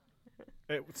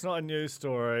 It's not a news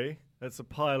story. It's a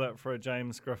pilot for a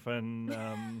James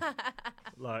Griffin,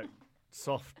 like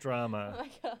soft drama. Oh my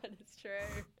God, it's true.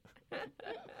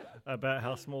 About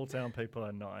how small town people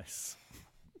are nice.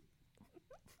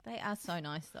 They are so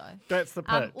nice, though. That's the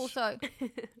pitch. Also,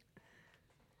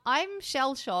 I'm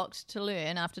shell shocked to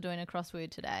learn after doing a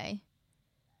crossword today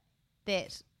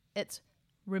that it's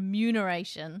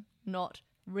remuneration, not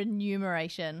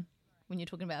remuneration, when you're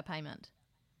talking about a payment.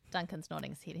 Duncan's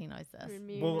nodding his head. He knows this.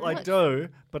 Well, I do,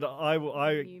 but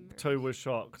I too was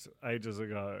shocked ages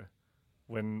ago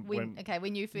when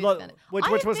you first like, found it.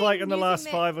 which was like in the last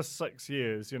 5 or 6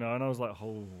 years, you know, and I was like,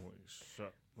 holy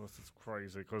shit, this is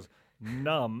crazy, because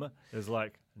num is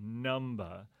like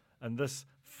number, and this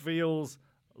feels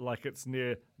like it's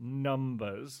near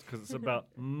numbers because it's about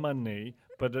money,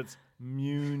 but it's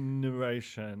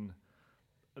remuneration.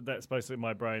 That's basically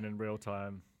my brain in real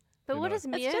time. But what is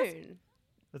mune?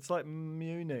 It's like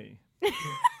Muni.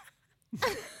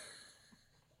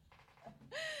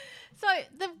 So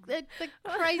the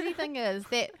crazy thing is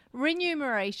that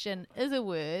remuneration is a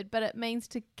word, but it means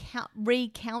to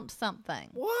recount something.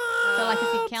 What? So like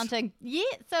if you're counting,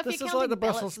 So if This you're is counting like the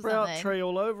ballots Brussels or sprout something- tree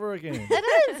all over again.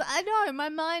 It is. I know. My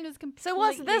mind is completely. So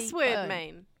what's this word blown.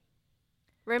 mean?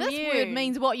 This word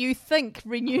means what you think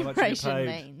remuneration paid?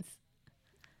 means.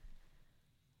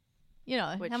 You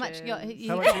know Which how much you got. How much you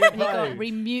get you got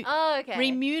paid? Oh, okay.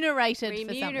 remunerated for something.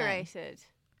 Remunerated.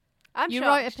 I'm You shocked,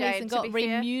 wrote a piece Jade, and to got be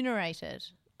fair. remunerated.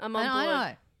 I'm on board.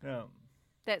 I Yeah.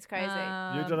 That's crazy.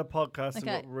 know. You did a podcast and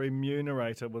okay. got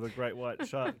remunerated with a great white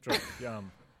shark drink.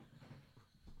 Yum.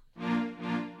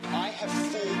 I have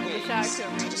 4 the weeks sharks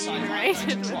got to decide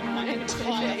remunerated with what my my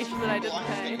entire appreciation that I didn't life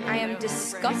pay. is. I am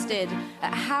disgusted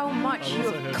at how much I you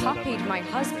also have heard copied that. my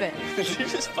husband. This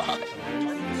is fun.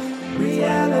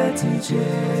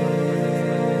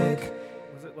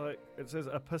 Was it like, it says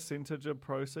a percentage of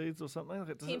proceeds or something?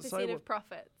 Like, does it say 10% of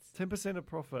profits. 10% of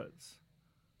profits?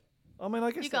 I mean,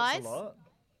 I guess You that's guys? a lot.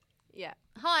 Yeah.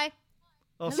 Hi.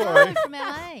 Oh, Hello sorry. from LA.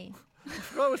 I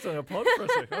forgot I was doing a pod for a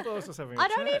second. I thought I was just having a I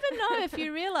don't chat. even know if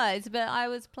you realise, but I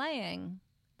was playing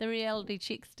the reality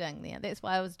check sting there. That's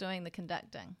why I was doing the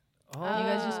conducting. Oh. You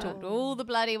guys just talked all the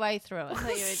bloody way through I it. thought you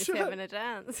were just Shut having a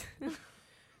dance.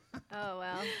 Oh,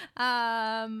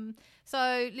 well.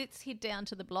 So let's head down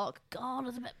to the block. God,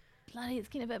 it's a bit bloody. It's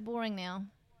getting a bit boring now.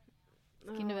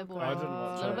 It's getting a bit boring. I didn't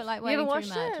watch It's a little it. bit like You wading haven't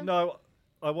through watched mud. it? No,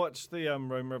 I watched the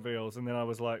room reveals and then I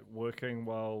was like working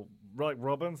while, like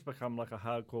Robin's become like a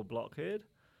hardcore blockhead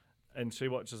and she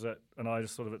watches it and I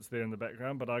just sort of, it's there in the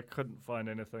background, but I couldn't find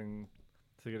anything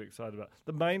to get excited about.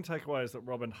 The main takeaway is that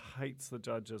Robin hates the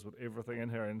judges with everything in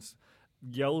her and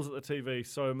yells at the TV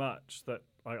so much that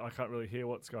I can't really hear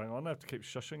what's going on. I have to keep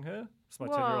shushing her. It's my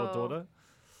 10-year-old Whoa. daughter.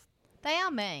 They are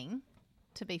mean,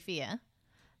 to be fair.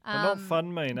 But not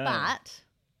fun mean, eh?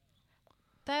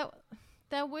 But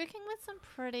they're working with some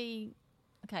pretty...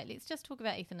 Okay, let's just talk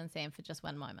about Ethan and Sam for just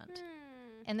one moment.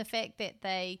 And the fact that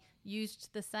they used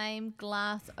the same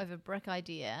glass over brick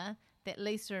idea that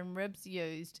Lisa and Ribs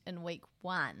used in week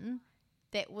 1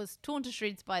 that was torn to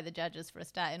shreds by the judges for a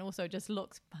start and also just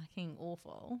looks fucking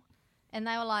awful. And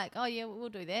they were like, oh yeah, we'll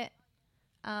do that.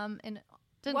 And it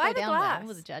didn't Why go the down glass? well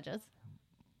with the judges.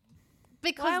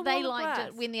 Why Because they all the liked glass?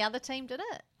 it when the other team did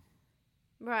it. It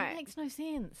Right. makes no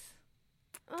sense.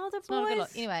 Oh, the It's not a good boys.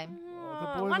 look. Anyway. Oh,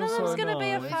 the boys one of are them's so going to be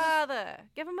a nice. father.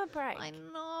 Give him a break. I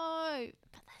know,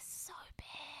 but they're so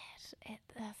bad at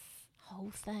this whole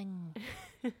thing.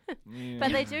 Yeah.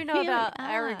 But they do know Really about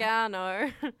are.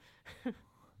 oregano.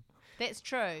 That's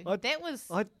true. I- That was.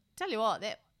 I- Tell you what,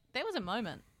 that was a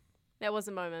moment. That was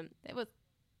a moment. That was.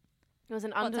 It was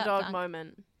an What's up, underdog Dunk?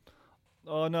 moment.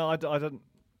 Oh no, I didn't.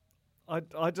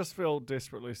 I just feel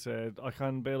desperately sad. I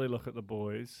can barely look at the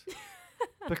boys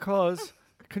because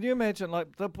can you imagine?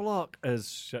 Like the block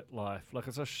is shit life. Like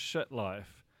it's a shit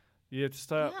life. You have to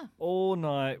stay up Yeah. all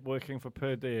night working for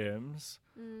per diems.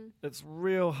 It's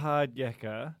real hard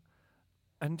yakka.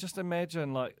 And just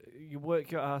imagine, like you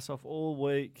work your ass off all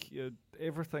week.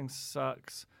 Everything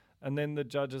sucks, and then the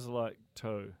judges are like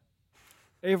 2.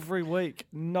 Every week,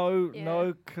 no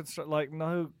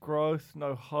growth,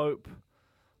 no hope.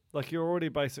 Like you're already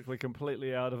basically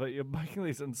completely out of it. You're making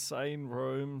these insane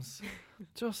rooms.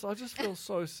 I just feel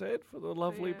so sad for the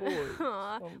lovely boys.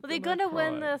 Aw. I'm Well, they're gonna going to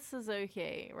win cry. the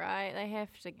Suzuki, right? They have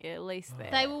to get at least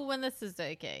that. They will win the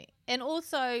Suzuki, and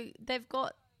also they've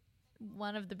got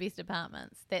one of the best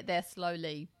apartments that they're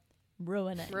slowly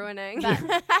ruining. Ruining.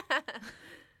 But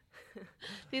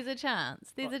there's a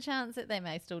chance. There's a chance that they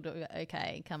may still do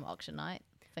okay come auction night.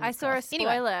 I Fingers saw a crossed. spoiler.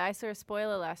 Anyway, I saw a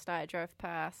spoiler last night. I drove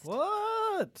past.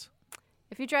 What?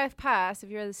 If you drove past, if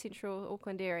you're in the central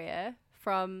Auckland area,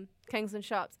 from Kingsland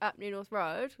Shops up New North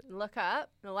Road, and look up,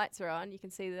 and the lights are on, you can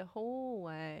see the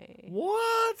hallway.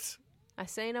 What? I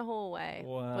seen a hallway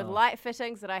Wow. with light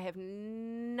fittings that I have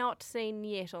not seen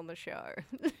yet on the show.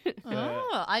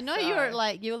 oh, I know So-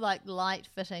 you're like light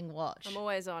fitting watch. I'm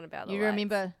always on about the You lights.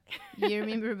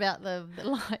 remember about the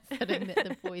light fitting that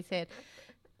the boys had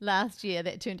last year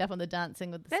that turned up on the Dancing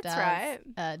with the That's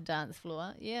Stars dance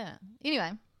floor. Yeah.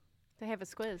 Anyway, They have a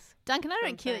squiz. Duncan, I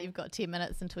don't care that Something. you've got 10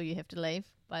 minutes until you have to leave,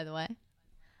 by the way.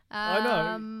 I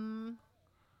know.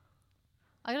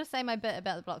 I got to say my bit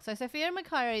about the block. So Sophia and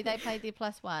Makari, they played their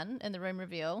 +1 in the room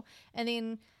reveal. And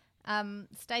then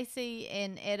Stacey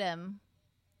and Adam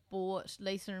bought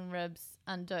Lisa and Ribs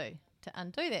to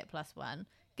undo that +1,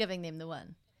 giving them the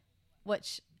win.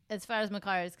 Which, as far as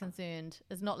Makari is concerned,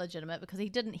 is not legitimate because he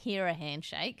didn't hear a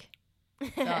handshake.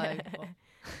 So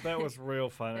That was real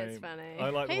funny. That's funny.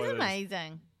 I like the he's way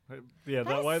amazing. Yeah, that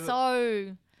They're way.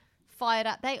 so fired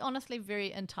up. They honestly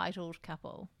very entitled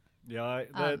couple. Yeah,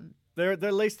 they're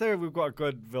at least we've got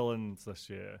good villains this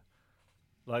year.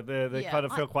 Like they Yeah, kind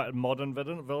of feel quite modern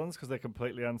villains because they're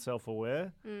completely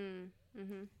unself-aware.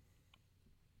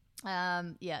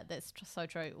 Yeah, that's so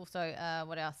true. Also,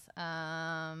 what else?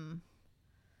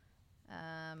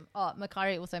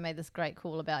 Makari also made this great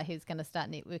call about he's going to start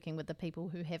networking with the people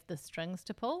who have the strings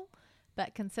to pull.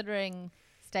 But considering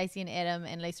Stacey and Adam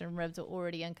and Lisa and Ribs are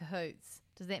already in cahoots,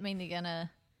 does that mean they're going to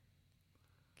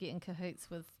get in cahoots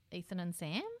with Ethan and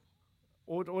Sam?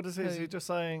 Or is he just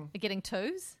saying? They're getting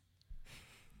twos?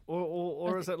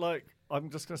 Or is it like I'm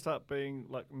just going to start being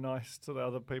like nice to the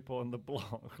other people on the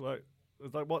block? Like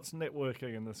what's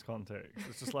networking in this context?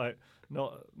 It's just like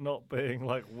not being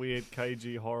like weird,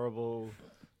 cagey, horrible,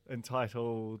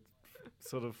 entitled,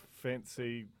 sort of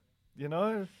fancy, you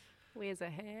know? Wears a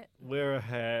hat. Wear a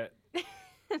hat.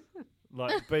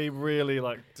 Like be really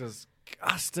like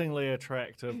disgustingly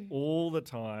attractive all the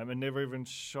time and never even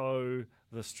show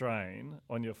the strain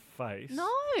on your face. No.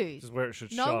 Which is where it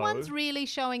should show. No one's really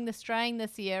showing the strain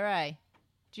this year, eh?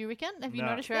 Do you reckon? Have you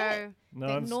noticed that? True.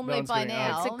 That normally by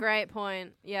now. It's a great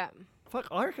point. Yeah. Fuck,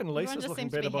 I reckon Lisa's just looking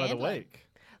seems to better be by the handling. week.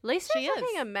 Lisa's She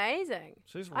looking is. amazing.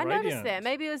 She's I radiant. noticed that.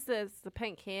 Maybe it was the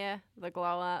pink hair, the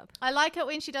glow up. I like it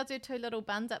when she does her two little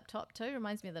buns up top too.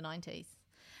 Reminds me of the 90s.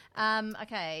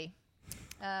 Okay.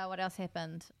 What else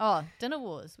happened? Oh, Dinner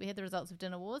Wars. We had the results of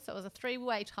Dinner Wars. So it was a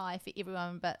 3-way tie for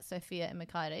everyone but Sophia and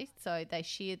Makari. So they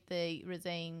shared the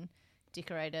Rosine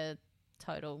decorated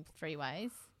total 3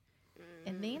 ways.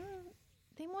 And then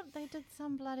what? They did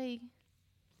some bloody...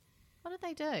 What did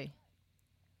they do?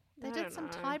 They I did don't some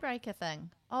know. tiebreaker thing.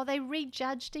 Oh, they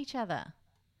rejudged each other.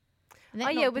 And Oh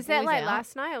that yeah, knocked was the that boys like out.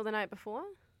 last night or the night before?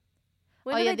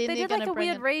 When Oh, did yeah, they then did they're like a gonna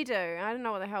bring weird redo. I don't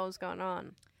know what the hell was going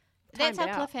on. That's our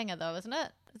Timed out. cliffhanger, though, isn't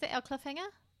it? Is that our cliffhanger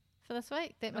for this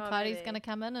week? That Oh, Makari's maybe. going to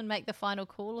come in and make the final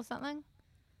call or something?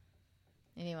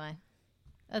 Anyway,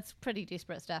 it's pretty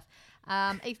desperate stuff.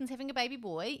 Ethan's having a baby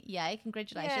boy. Yay,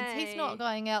 congratulations. He's Yay. not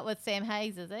going out with Sam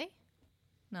Hayes, is he?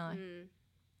 No.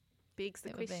 Begs the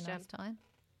That would be a question. nice time.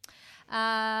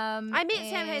 I met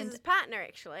Sam and- Hayes' partner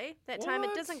actually. That time at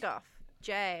What? Dizengoff.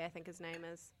 Jay, I think his name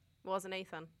is. Wasn't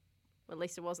Ethan. Well, at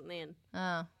least it wasn't then.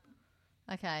 Oh,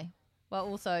 okay. Well,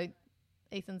 also,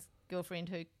 Ethan's girlfriend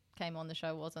who came on the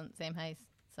show wasn't Sam Hayes.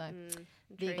 So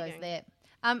there goes Intriguing.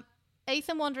 that.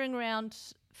 Ethan wandering around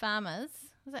Farmers.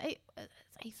 Was it it's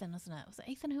Ethan, isn't it? Was it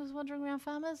Ethan who was wandering around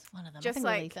Farmers? One of them. Just I think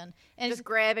like- it was Ethan. And Just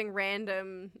grabbing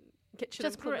random kitchen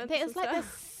just implements. that is and like the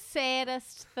stuff.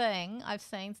 saddest thing I've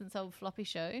seen since old Floppy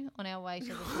Show on our way to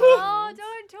the Oh,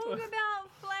 don't talk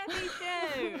about Flappy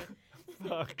Shoe.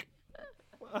 Fuck.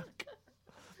 Fuck.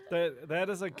 That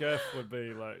as a gif would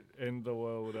be like end the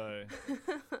world, eh?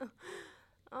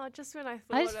 Oh, just when I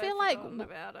thought I just feel like forgotten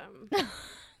about him.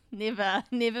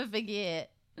 never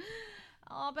forget.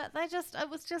 Oh, but it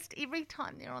was just every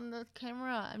time they're on the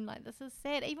camera, I'm like, this is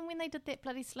sad. Even when they did that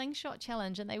bloody slingshot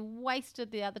challenge and they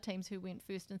wasted the other teams who went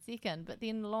first and second, but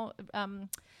then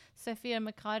Sophia and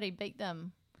Makari beat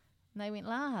them and they went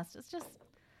last. It's just,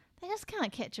 they just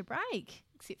can't catch a break,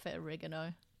 except for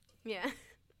Oregano. Yeah.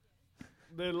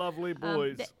 They're lovely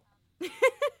boys.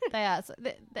 They are. So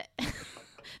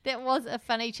that was a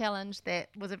funny challenge. That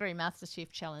was a very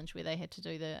MasterChef challenge where they had to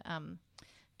do the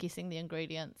guessing the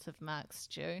ingredients of Mark's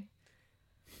stew.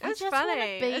 I It's just funny. want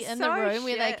to be It's in so the room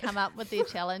where they shit. come up with their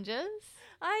challenges.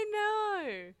 I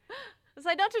know. It's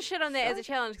like not to shit on that as a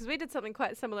challenge because we did something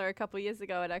quite similar a couple of years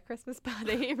ago at our Christmas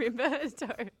party. Remember,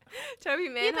 Toby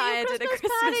Manhire did a Christmas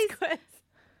Christmas parties- quiz,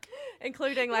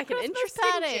 including like an Christmas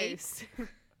interesting party. juice.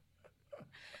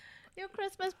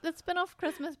 The spin-off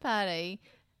Christmas party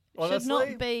should Honestly,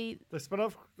 not be. the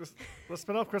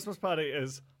spin-off Christmas party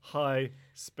is high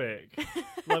spec.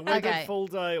 Like we Okay. did full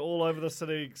day all over the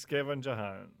city scavenger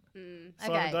hunt. Simon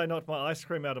Okay. Day knocked my ice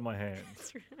cream out of my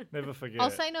hands. Never forget. I'll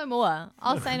say no more.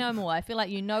 I feel like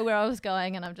you know where I was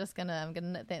going, and I'm gonna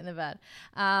nip that in the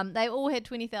bud. They all had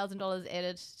 $20,000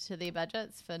 added to their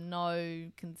budgets for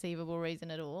no conceivable reason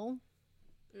at all.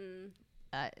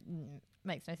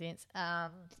 Makes no sense.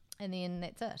 And then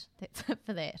that's it. That's it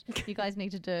for that. You guys need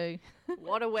to do.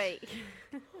 What a week!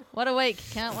 What a week!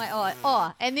 Can't wait.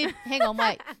 Oh, and then hang on,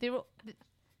 wait.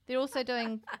 They're also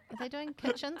doing. Are they doing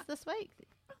kitchens this week?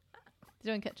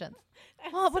 They're doing kitchens.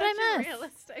 Oh, what Such I a miss?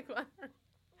 realistic one.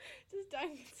 Just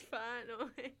don't fart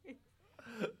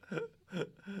noise.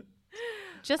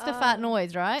 Just a fart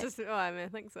noise, right? I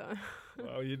think so.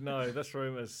 Well, you know, this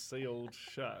room is sealed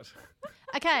shut.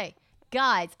 Okay.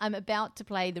 Guys, I'm about to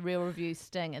play the real review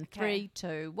sting in 3,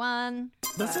 2, 1.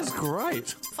 This is great.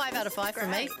 5 out of 5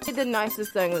 from me. The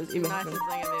nicest thing was you Nicest thing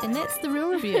I've ever And that's the real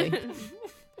review.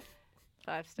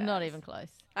 5 stars. Not even close.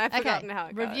 I've forgotten how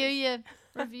it goes.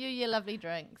 Review your lovely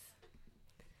drinks.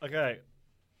 Okay,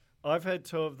 I've had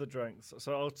 2 of the drinks,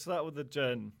 so I'll start with the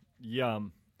gin.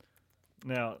 Yum.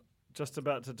 Now, just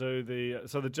about to do the...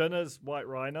 So the gin is White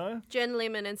Rhino, Gin,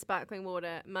 lemon, and sparkling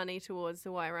water. Money towards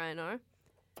the White Rhino.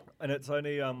 and it's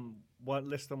only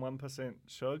less than 1%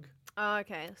 sugar, Oh,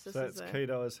 okay. So so this that's is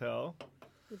keto as hell.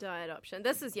 the diet option.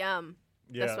 This is yum.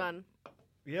 Yeah. This one.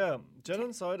 Yeah, gin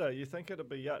and soda, you think it'd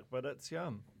be yuck, but it's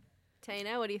yum.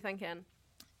 Tina, what are you thinking?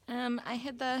 I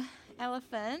had the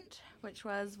elephant, which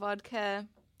was vodka,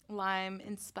 lime,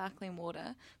 and sparkling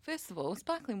water. First of all,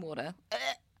 sparkling water.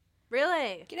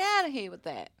 Really? Get out of here with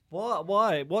that. What?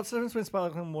 Why? What's the difference between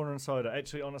sparkling water and soda?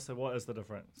 Actually, honestly, what is the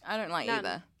difference? I don't like None.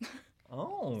 either.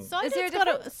 Oh. Soda's there a got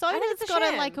difference? I think soda's it's a got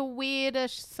shame. like a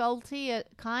weirdish salty,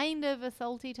 kind of a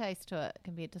salty taste to it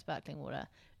compared to sparkling water,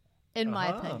 in my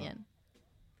Uh-huh. opinion.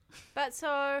 But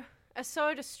so, a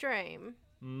soda stream,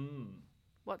 Mm.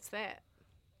 what's that?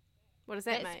 What does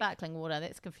that That's make? sparkling water.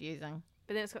 That's confusing.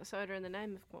 But then it's got soda in the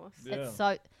name, of course. Yeah. It's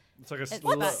so It's like a it's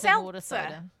sparkling sparkling water seltzer?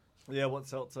 soda. Yeah, what's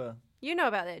seltzer? You know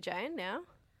about that, Jane, now.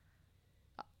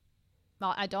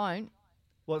 No, I don't.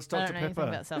 What's I Dr. don't know anything Pepper?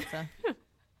 about seltzer.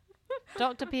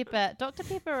 Dr. Pepper. Dr.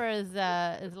 Pepper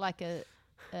is like a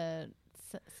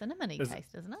cinnamony Is-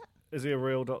 taste, isn't it? Is he a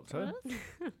real doctor? It is?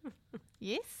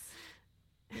 Yes.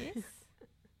 Yes.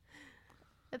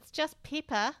 It's just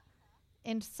pepper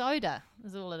and soda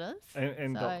is all it is.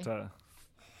 And So- doctor.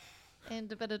 And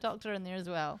a bit of doctor in there as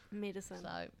well. Medicine.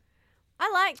 So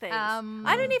I like these.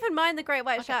 I don't even mind the Great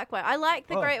White Shark one. I like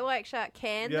the Oh. Great White Shark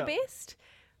can Yeah. the best.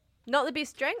 Not the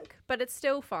best drink, but it's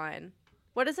still fine.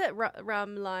 What is it?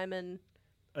 Rum, lime, and...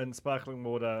 And sparkling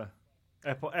water.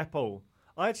 Apple.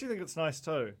 I actually think it's nice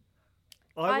too.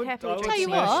 I'd happily drink Tell you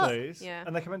smash what. these. Yeah.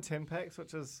 And they come in 10 packs,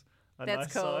 which is a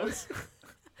That's nice cool. size.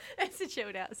 It's a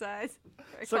chilled out size.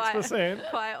 A 6%.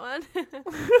 Quiet one.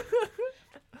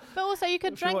 but also you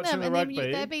could If you're drink them watching and the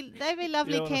then rugby, they'd be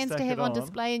lovely don't wanna cans to stack have it on on.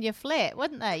 display in your flat,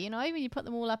 wouldn't they? You know, when you put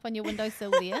them all up on your windowsill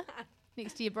there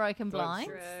next to your broken blinds.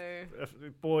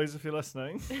 True. Boys, if you're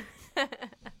listening.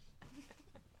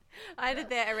 I did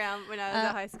that around when I was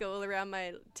at high school, around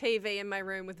my TV in my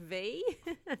room with V.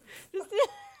 just,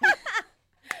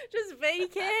 just V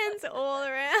cans all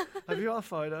around. Have you got a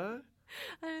photo?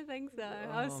 I don't think so.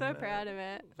 I was Oh, so man. proud of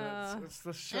it. It's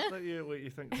the shit that you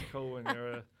think is cool when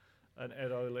you're an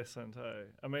adolescent, eh?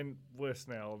 I mean, worse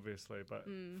now, obviously, but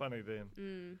funny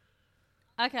then.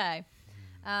 Okay.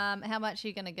 How much are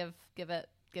you gonna give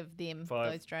them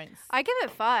 5. those drinks? I give it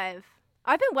 5.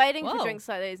 I've been waiting for Whoa. drinks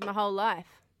like these my whole life.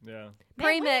 Yeah. Man, we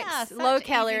Premix, are such low easy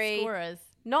calorie, scorers.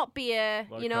 not beer,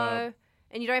 Low you know, carb.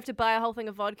 and you don't have to buy a whole thing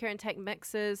of vodka and take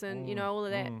mixes and, you know, all of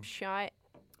that mm. shite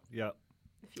Yeah.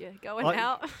 if you're going I-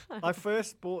 out. I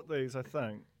first bought these, I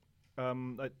think,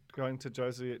 going to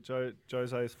Jose's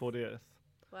 40th.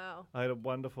 Wow. I had a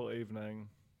wonderful evening,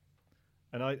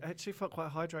 and I actually felt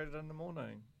quite hydrated in the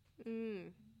morning.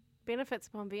 Benefits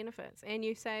upon benefits. And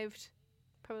you saved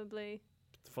probably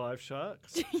 5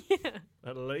 sharks, yeah.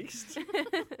 at least.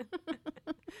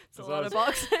 It's a 'Cause lot of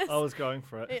boxes. I was going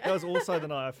for it. That was also the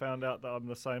night I found out that I'm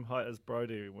the same height as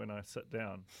Brody when I sit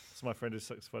down. So my friend is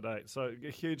 6'8". So a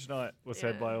huge night was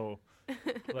had Yeah. by all.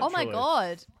 Oh my literally.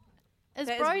 god. Is That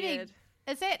is Brody weird.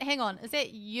 is that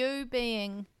you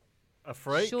being A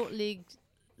freak? short-legged,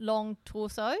 long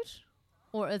torsoed?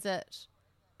 Or is it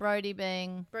Brody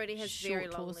being Brody has short very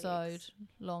long torsoed, legs.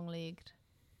 long-legged?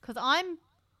 Because I'm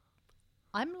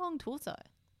long torso.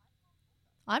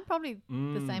 I'm probably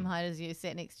the same height as you,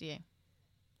 sat next to you.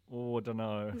 Oh, I don't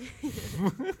know.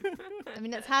 I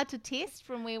mean, it's hard to test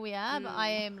from where we are, but I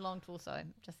am long torso.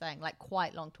 Just saying, like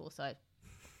quite long torso.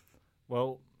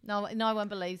 Well, No one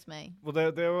believes me. well,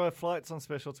 there were flights on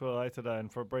special to LA today, and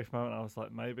for a brief moment I was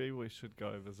like, maybe we should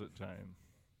go visit Jane.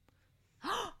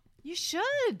 You should.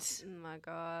 Oh my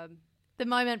God. The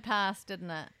moment passed,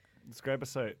 didn't it? Let's grab a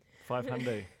seat.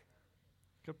 500.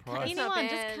 Good price. Any- not Anyone,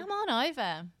 just bad. come on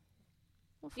over.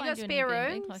 We'll find got you an spare Airbnb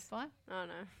rooms? close by. Oh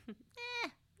no.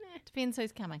 Depends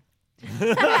who's coming.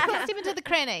 Let's step into the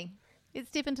cranny. Let's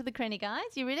step into the cranny, guys.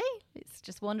 You ready? Let's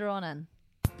just wander on in.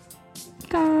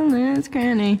 Colin's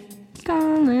Cranny.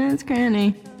 Colin's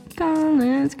Cranny.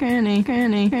 Colin's Cranny.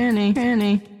 Cranny.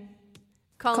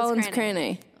 Colin's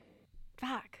Cranny.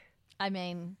 Fuck. I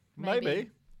mean, Maybe.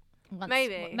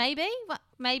 Maybe.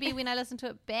 Maybe when I listen to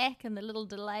it back and the little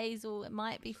delays, or it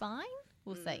might be fine.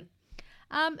 We'll see.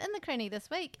 In the cranny this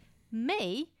week,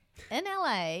 me in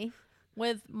LA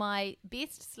with my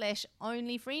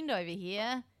best/only friend over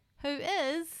here, who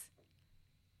is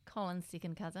Colin's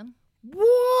second cousin. What?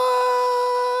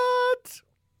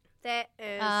 That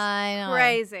is I know.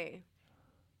 crazy.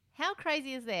 How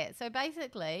crazy is that? So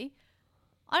basically,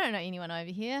 I don't know anyone over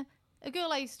here. A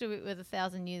girl I used to work with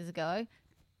 1,000 years ago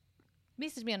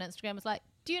messaged me on Instagram, was like,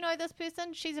 do you know this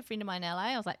person? She's a friend of mine in LA.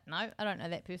 I was like, no, I don't know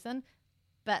that person.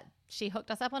 But she hooked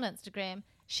us up on Instagram.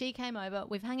 She came over.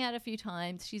 We've hung out a few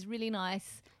times. She's really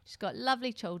nice. She's got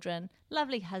lovely children,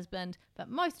 lovely husband. But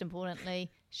most importantly,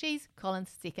 she's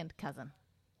Colin's second cousin.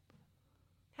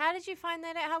 How did you find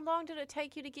that out? How long did it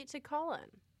take you to get to Colin?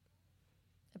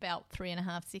 About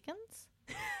 3.5 seconds.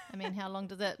 I mean, how long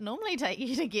does it normally take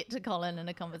you to get to Colin in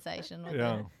a conversation with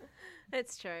Yeah.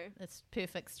 It's true. this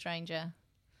perfect stranger?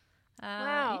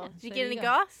 Wow. Yeah, Did you so get any go.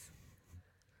 goss?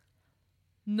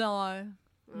 No,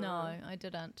 I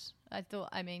didn't. I thought,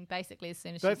 I mean, basically as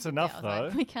soon as That's she said enough, that, I was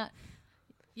like, though. we can't.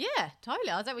 Yeah, totally.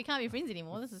 I was like, we can't be friends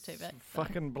anymore. This is too big. So,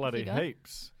 Fucking bloody you go.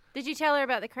 heaps. Did you tell her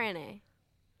about the cranny?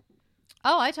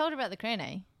 Oh, I told her about the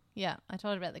cranny. Yeah, I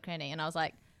told her about the cranny, and I was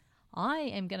like, I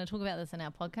am going to talk about this in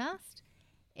our podcast,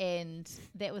 and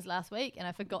that was last week, and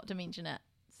I forgot to mention it.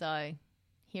 So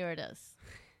here it is.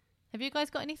 Have you guys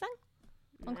got anything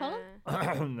on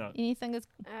Colin? No. Anything is?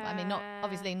 I mean, not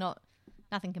obviously not.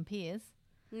 Nothing compares.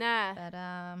 Nah. But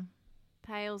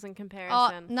Pales in oh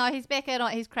comparison. no, he's back at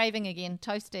he's craving again.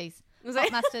 Toasties, Was hot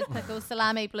it? mustard, pickles,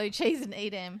 salami, blue cheese, and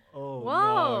Edam. Oh, Whoa.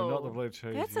 no, not the blue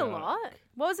cheese. That's a yuck. lot.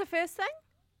 What was the first thing?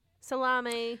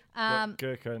 Salami. What,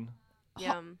 gherkin.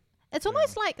 Yum. It's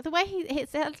almost like the way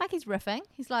it's like he's riffing.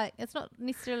 He's like, it's not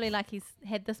necessarily like he's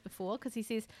had this before, because he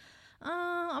says,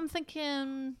 I'm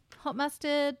thinking hot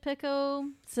mustard, pickle,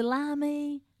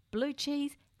 salami, blue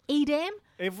cheese, Edam.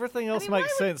 Everything else mean, why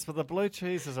makes would- sense, but the blue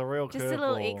cheese is a real Just a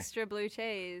little curveball. extra blue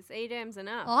cheese. Edam's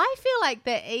enough. I feel like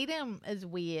that Edam is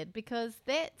weird because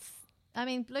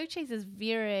blue cheese is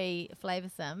very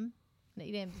flavoursome. And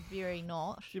Edam's very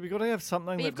not. Yeah, we got to have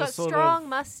something But that you've got just sort strong of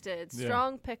mustard, Yeah.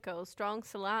 strong pickle, strong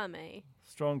salami,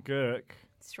 strong gherk.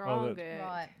 strong that- gherk.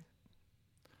 Right.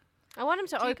 I want him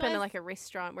to Do you open guys- like a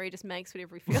restaurant where he just makes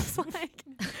whatever he feels like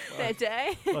that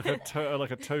day.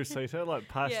 like a two-seater, like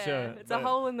pasture. Yeah, it's a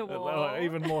hole in the wall.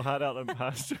 Even more hard out than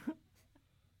pasture.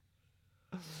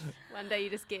 One day you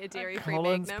just get a dairy-free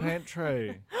Colin's Magnum.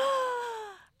 Pantry.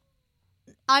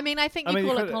 I mean, I think you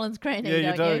call it could- Colin's Cranny,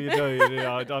 Yeah, you don't do, you? you do.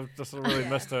 Yeah, I've just really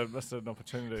missed an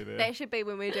opportunity there. That should be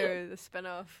when we do the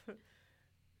spin-off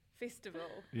festival.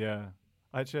 Yeah,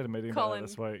 I actually had a meeting about that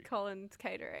this week. Colin's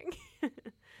catering.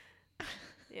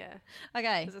 Yeah,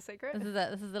 Okay. is a secret. This is it.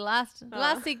 This is the last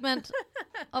segment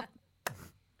of.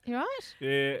 You right?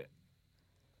 Yeah,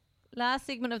 Last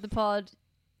segment of the pod.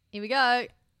 Here we go.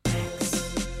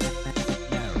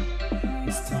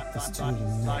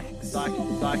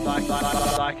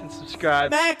 Like and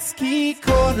subscribe. Max Key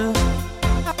Corner.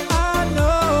 I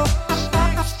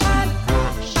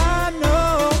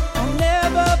know, I'll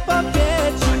never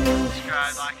forget you.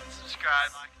 Subscribe, like and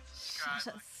subscribe. Gosh,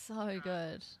 that's so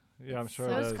good. yeah, I'm sure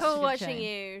It it was is. cool Good watching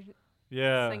change. you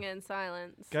Yeah, sing in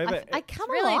silence. gave it. I come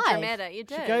Really alive. dramatic. You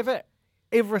did. She gave it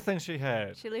everything she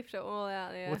had. She left it all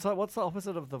out there. What's the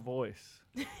opposite of The Voice?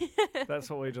 That's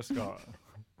what we just got.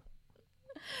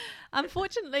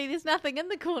 Unfortunately, there's nothing in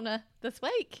the corner this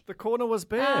week. The corner was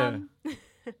bare.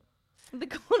 The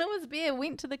corner was bare.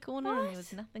 Went to the corner and there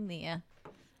was nothing there.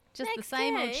 Just the Next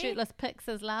same old day? shirtless pics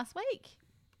as last week.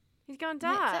 He's gone And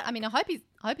that's dark. it. I mean, I hope he's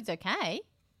okay.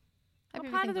 what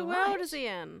Hope part of everything's the all world right. is he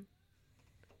in?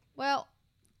 Well,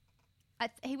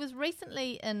 he was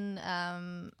recently in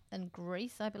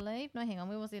Greece, I believe. No, hang on.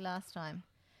 Where was he last time?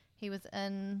 He was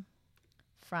in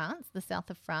France, the south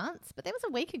of France, but that was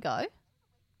a week ago.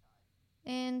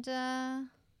 And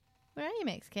where are you,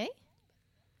 Max Key?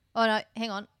 Oh no, hang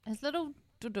on. His little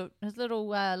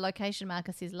location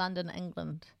marker says London,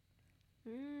 England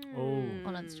Oh,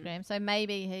 on Instagram. So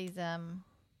maybe he's an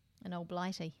old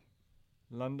blighty,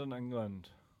 London, England.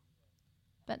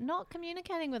 but not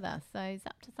communicating with us. So he's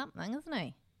up to something, isn't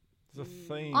he? There's a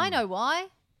theme. I know why.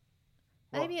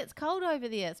 What? Maybe it's cold over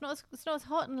there. It's not as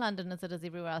hot in London as it is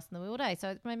everywhere else in the world, eh? So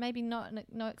it's maybe no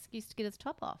excuse to get his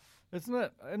top off. Isn't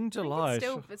it in I July?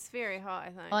 think it's very hot, I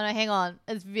think. Oh no, hang on.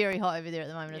 It's very hot over there at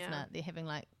the moment, isn't Yeah. it? They're having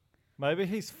like Maybe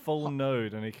he's full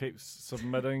nude and he keeps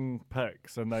submitting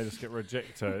pics and they just get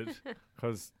rejected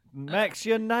because Max,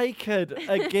 you're naked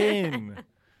again.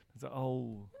 It's like,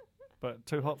 oh, but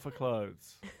too hot for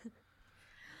clothes.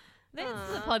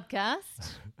 that's the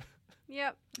podcast.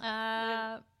 Yep.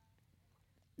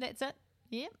 That's it.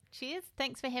 Yeah. Cheers.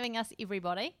 Thanks for having us,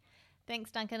 everybody.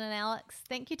 Thanks, Duncan and Alex.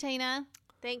 Thank you, Tina.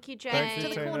 Thank you, Thank Jane. you, To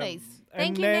the Tina. cornies. And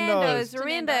Thank you, Nando's. To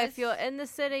Remember, Nando's. if you're in the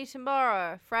city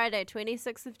tomorrow, Friday,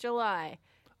 26th of July,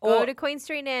 go Or- to Queen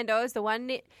Street Nando's, the one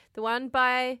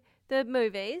by the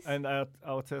movies, And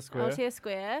Altair Square. Altair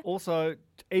Square. Also,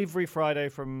 every Friday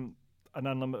from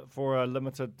for a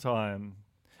limited time.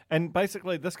 And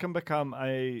basically, this can become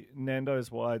a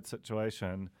Nando's-wide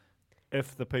situation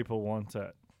if the people want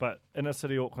it. But inner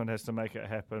city Auckland has to make it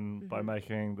happen by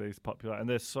making these popular, and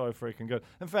they're so freaking good.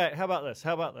 In fact, how about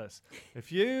this?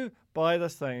 If you buy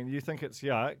this thing and you think it's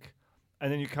yuck,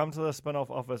 and then you come to the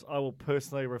spin-off office, I will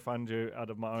personally refund you out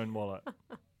of my own wallet.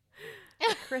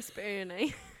 Crisp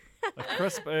Ernie. A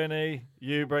crisp Ernie,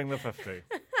 you bring the 50.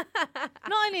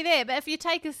 Not only that, but if you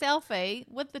take a selfie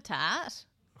with the tart,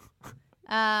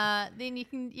 then you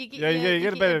get you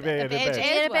get a badge as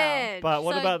Get a well. badge. But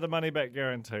what So- about the money back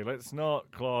guarantee? Let's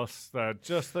not gloss the I'm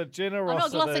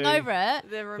generosity. not glossing over it. The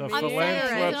The I'm saying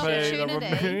it's an philanthropy, the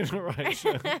opportunity.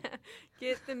 remuneration.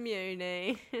 Get the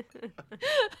muni.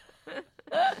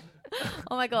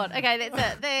 Oh my god. Okay,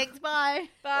 that's it. Thanks. Bye.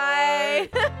 Bye.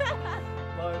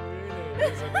 My muni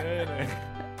is an earning.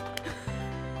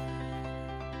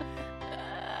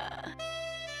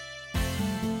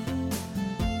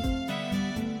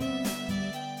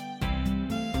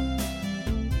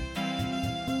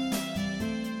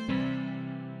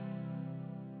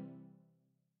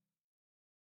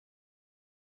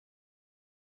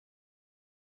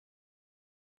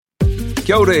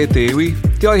 Kia ora e te iwi,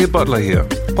 Te Aihe Butler here,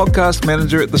 podcast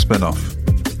manager at The Spinoff.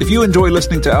 If you enjoy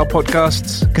listening to our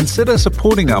podcasts, consider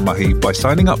supporting our mahi by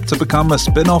signing up to become a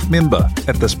Spinoff member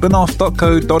at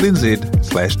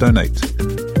thespinoff.co.nz/donate.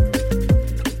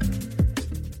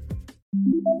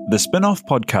 The Spinoff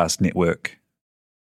Podcast Network.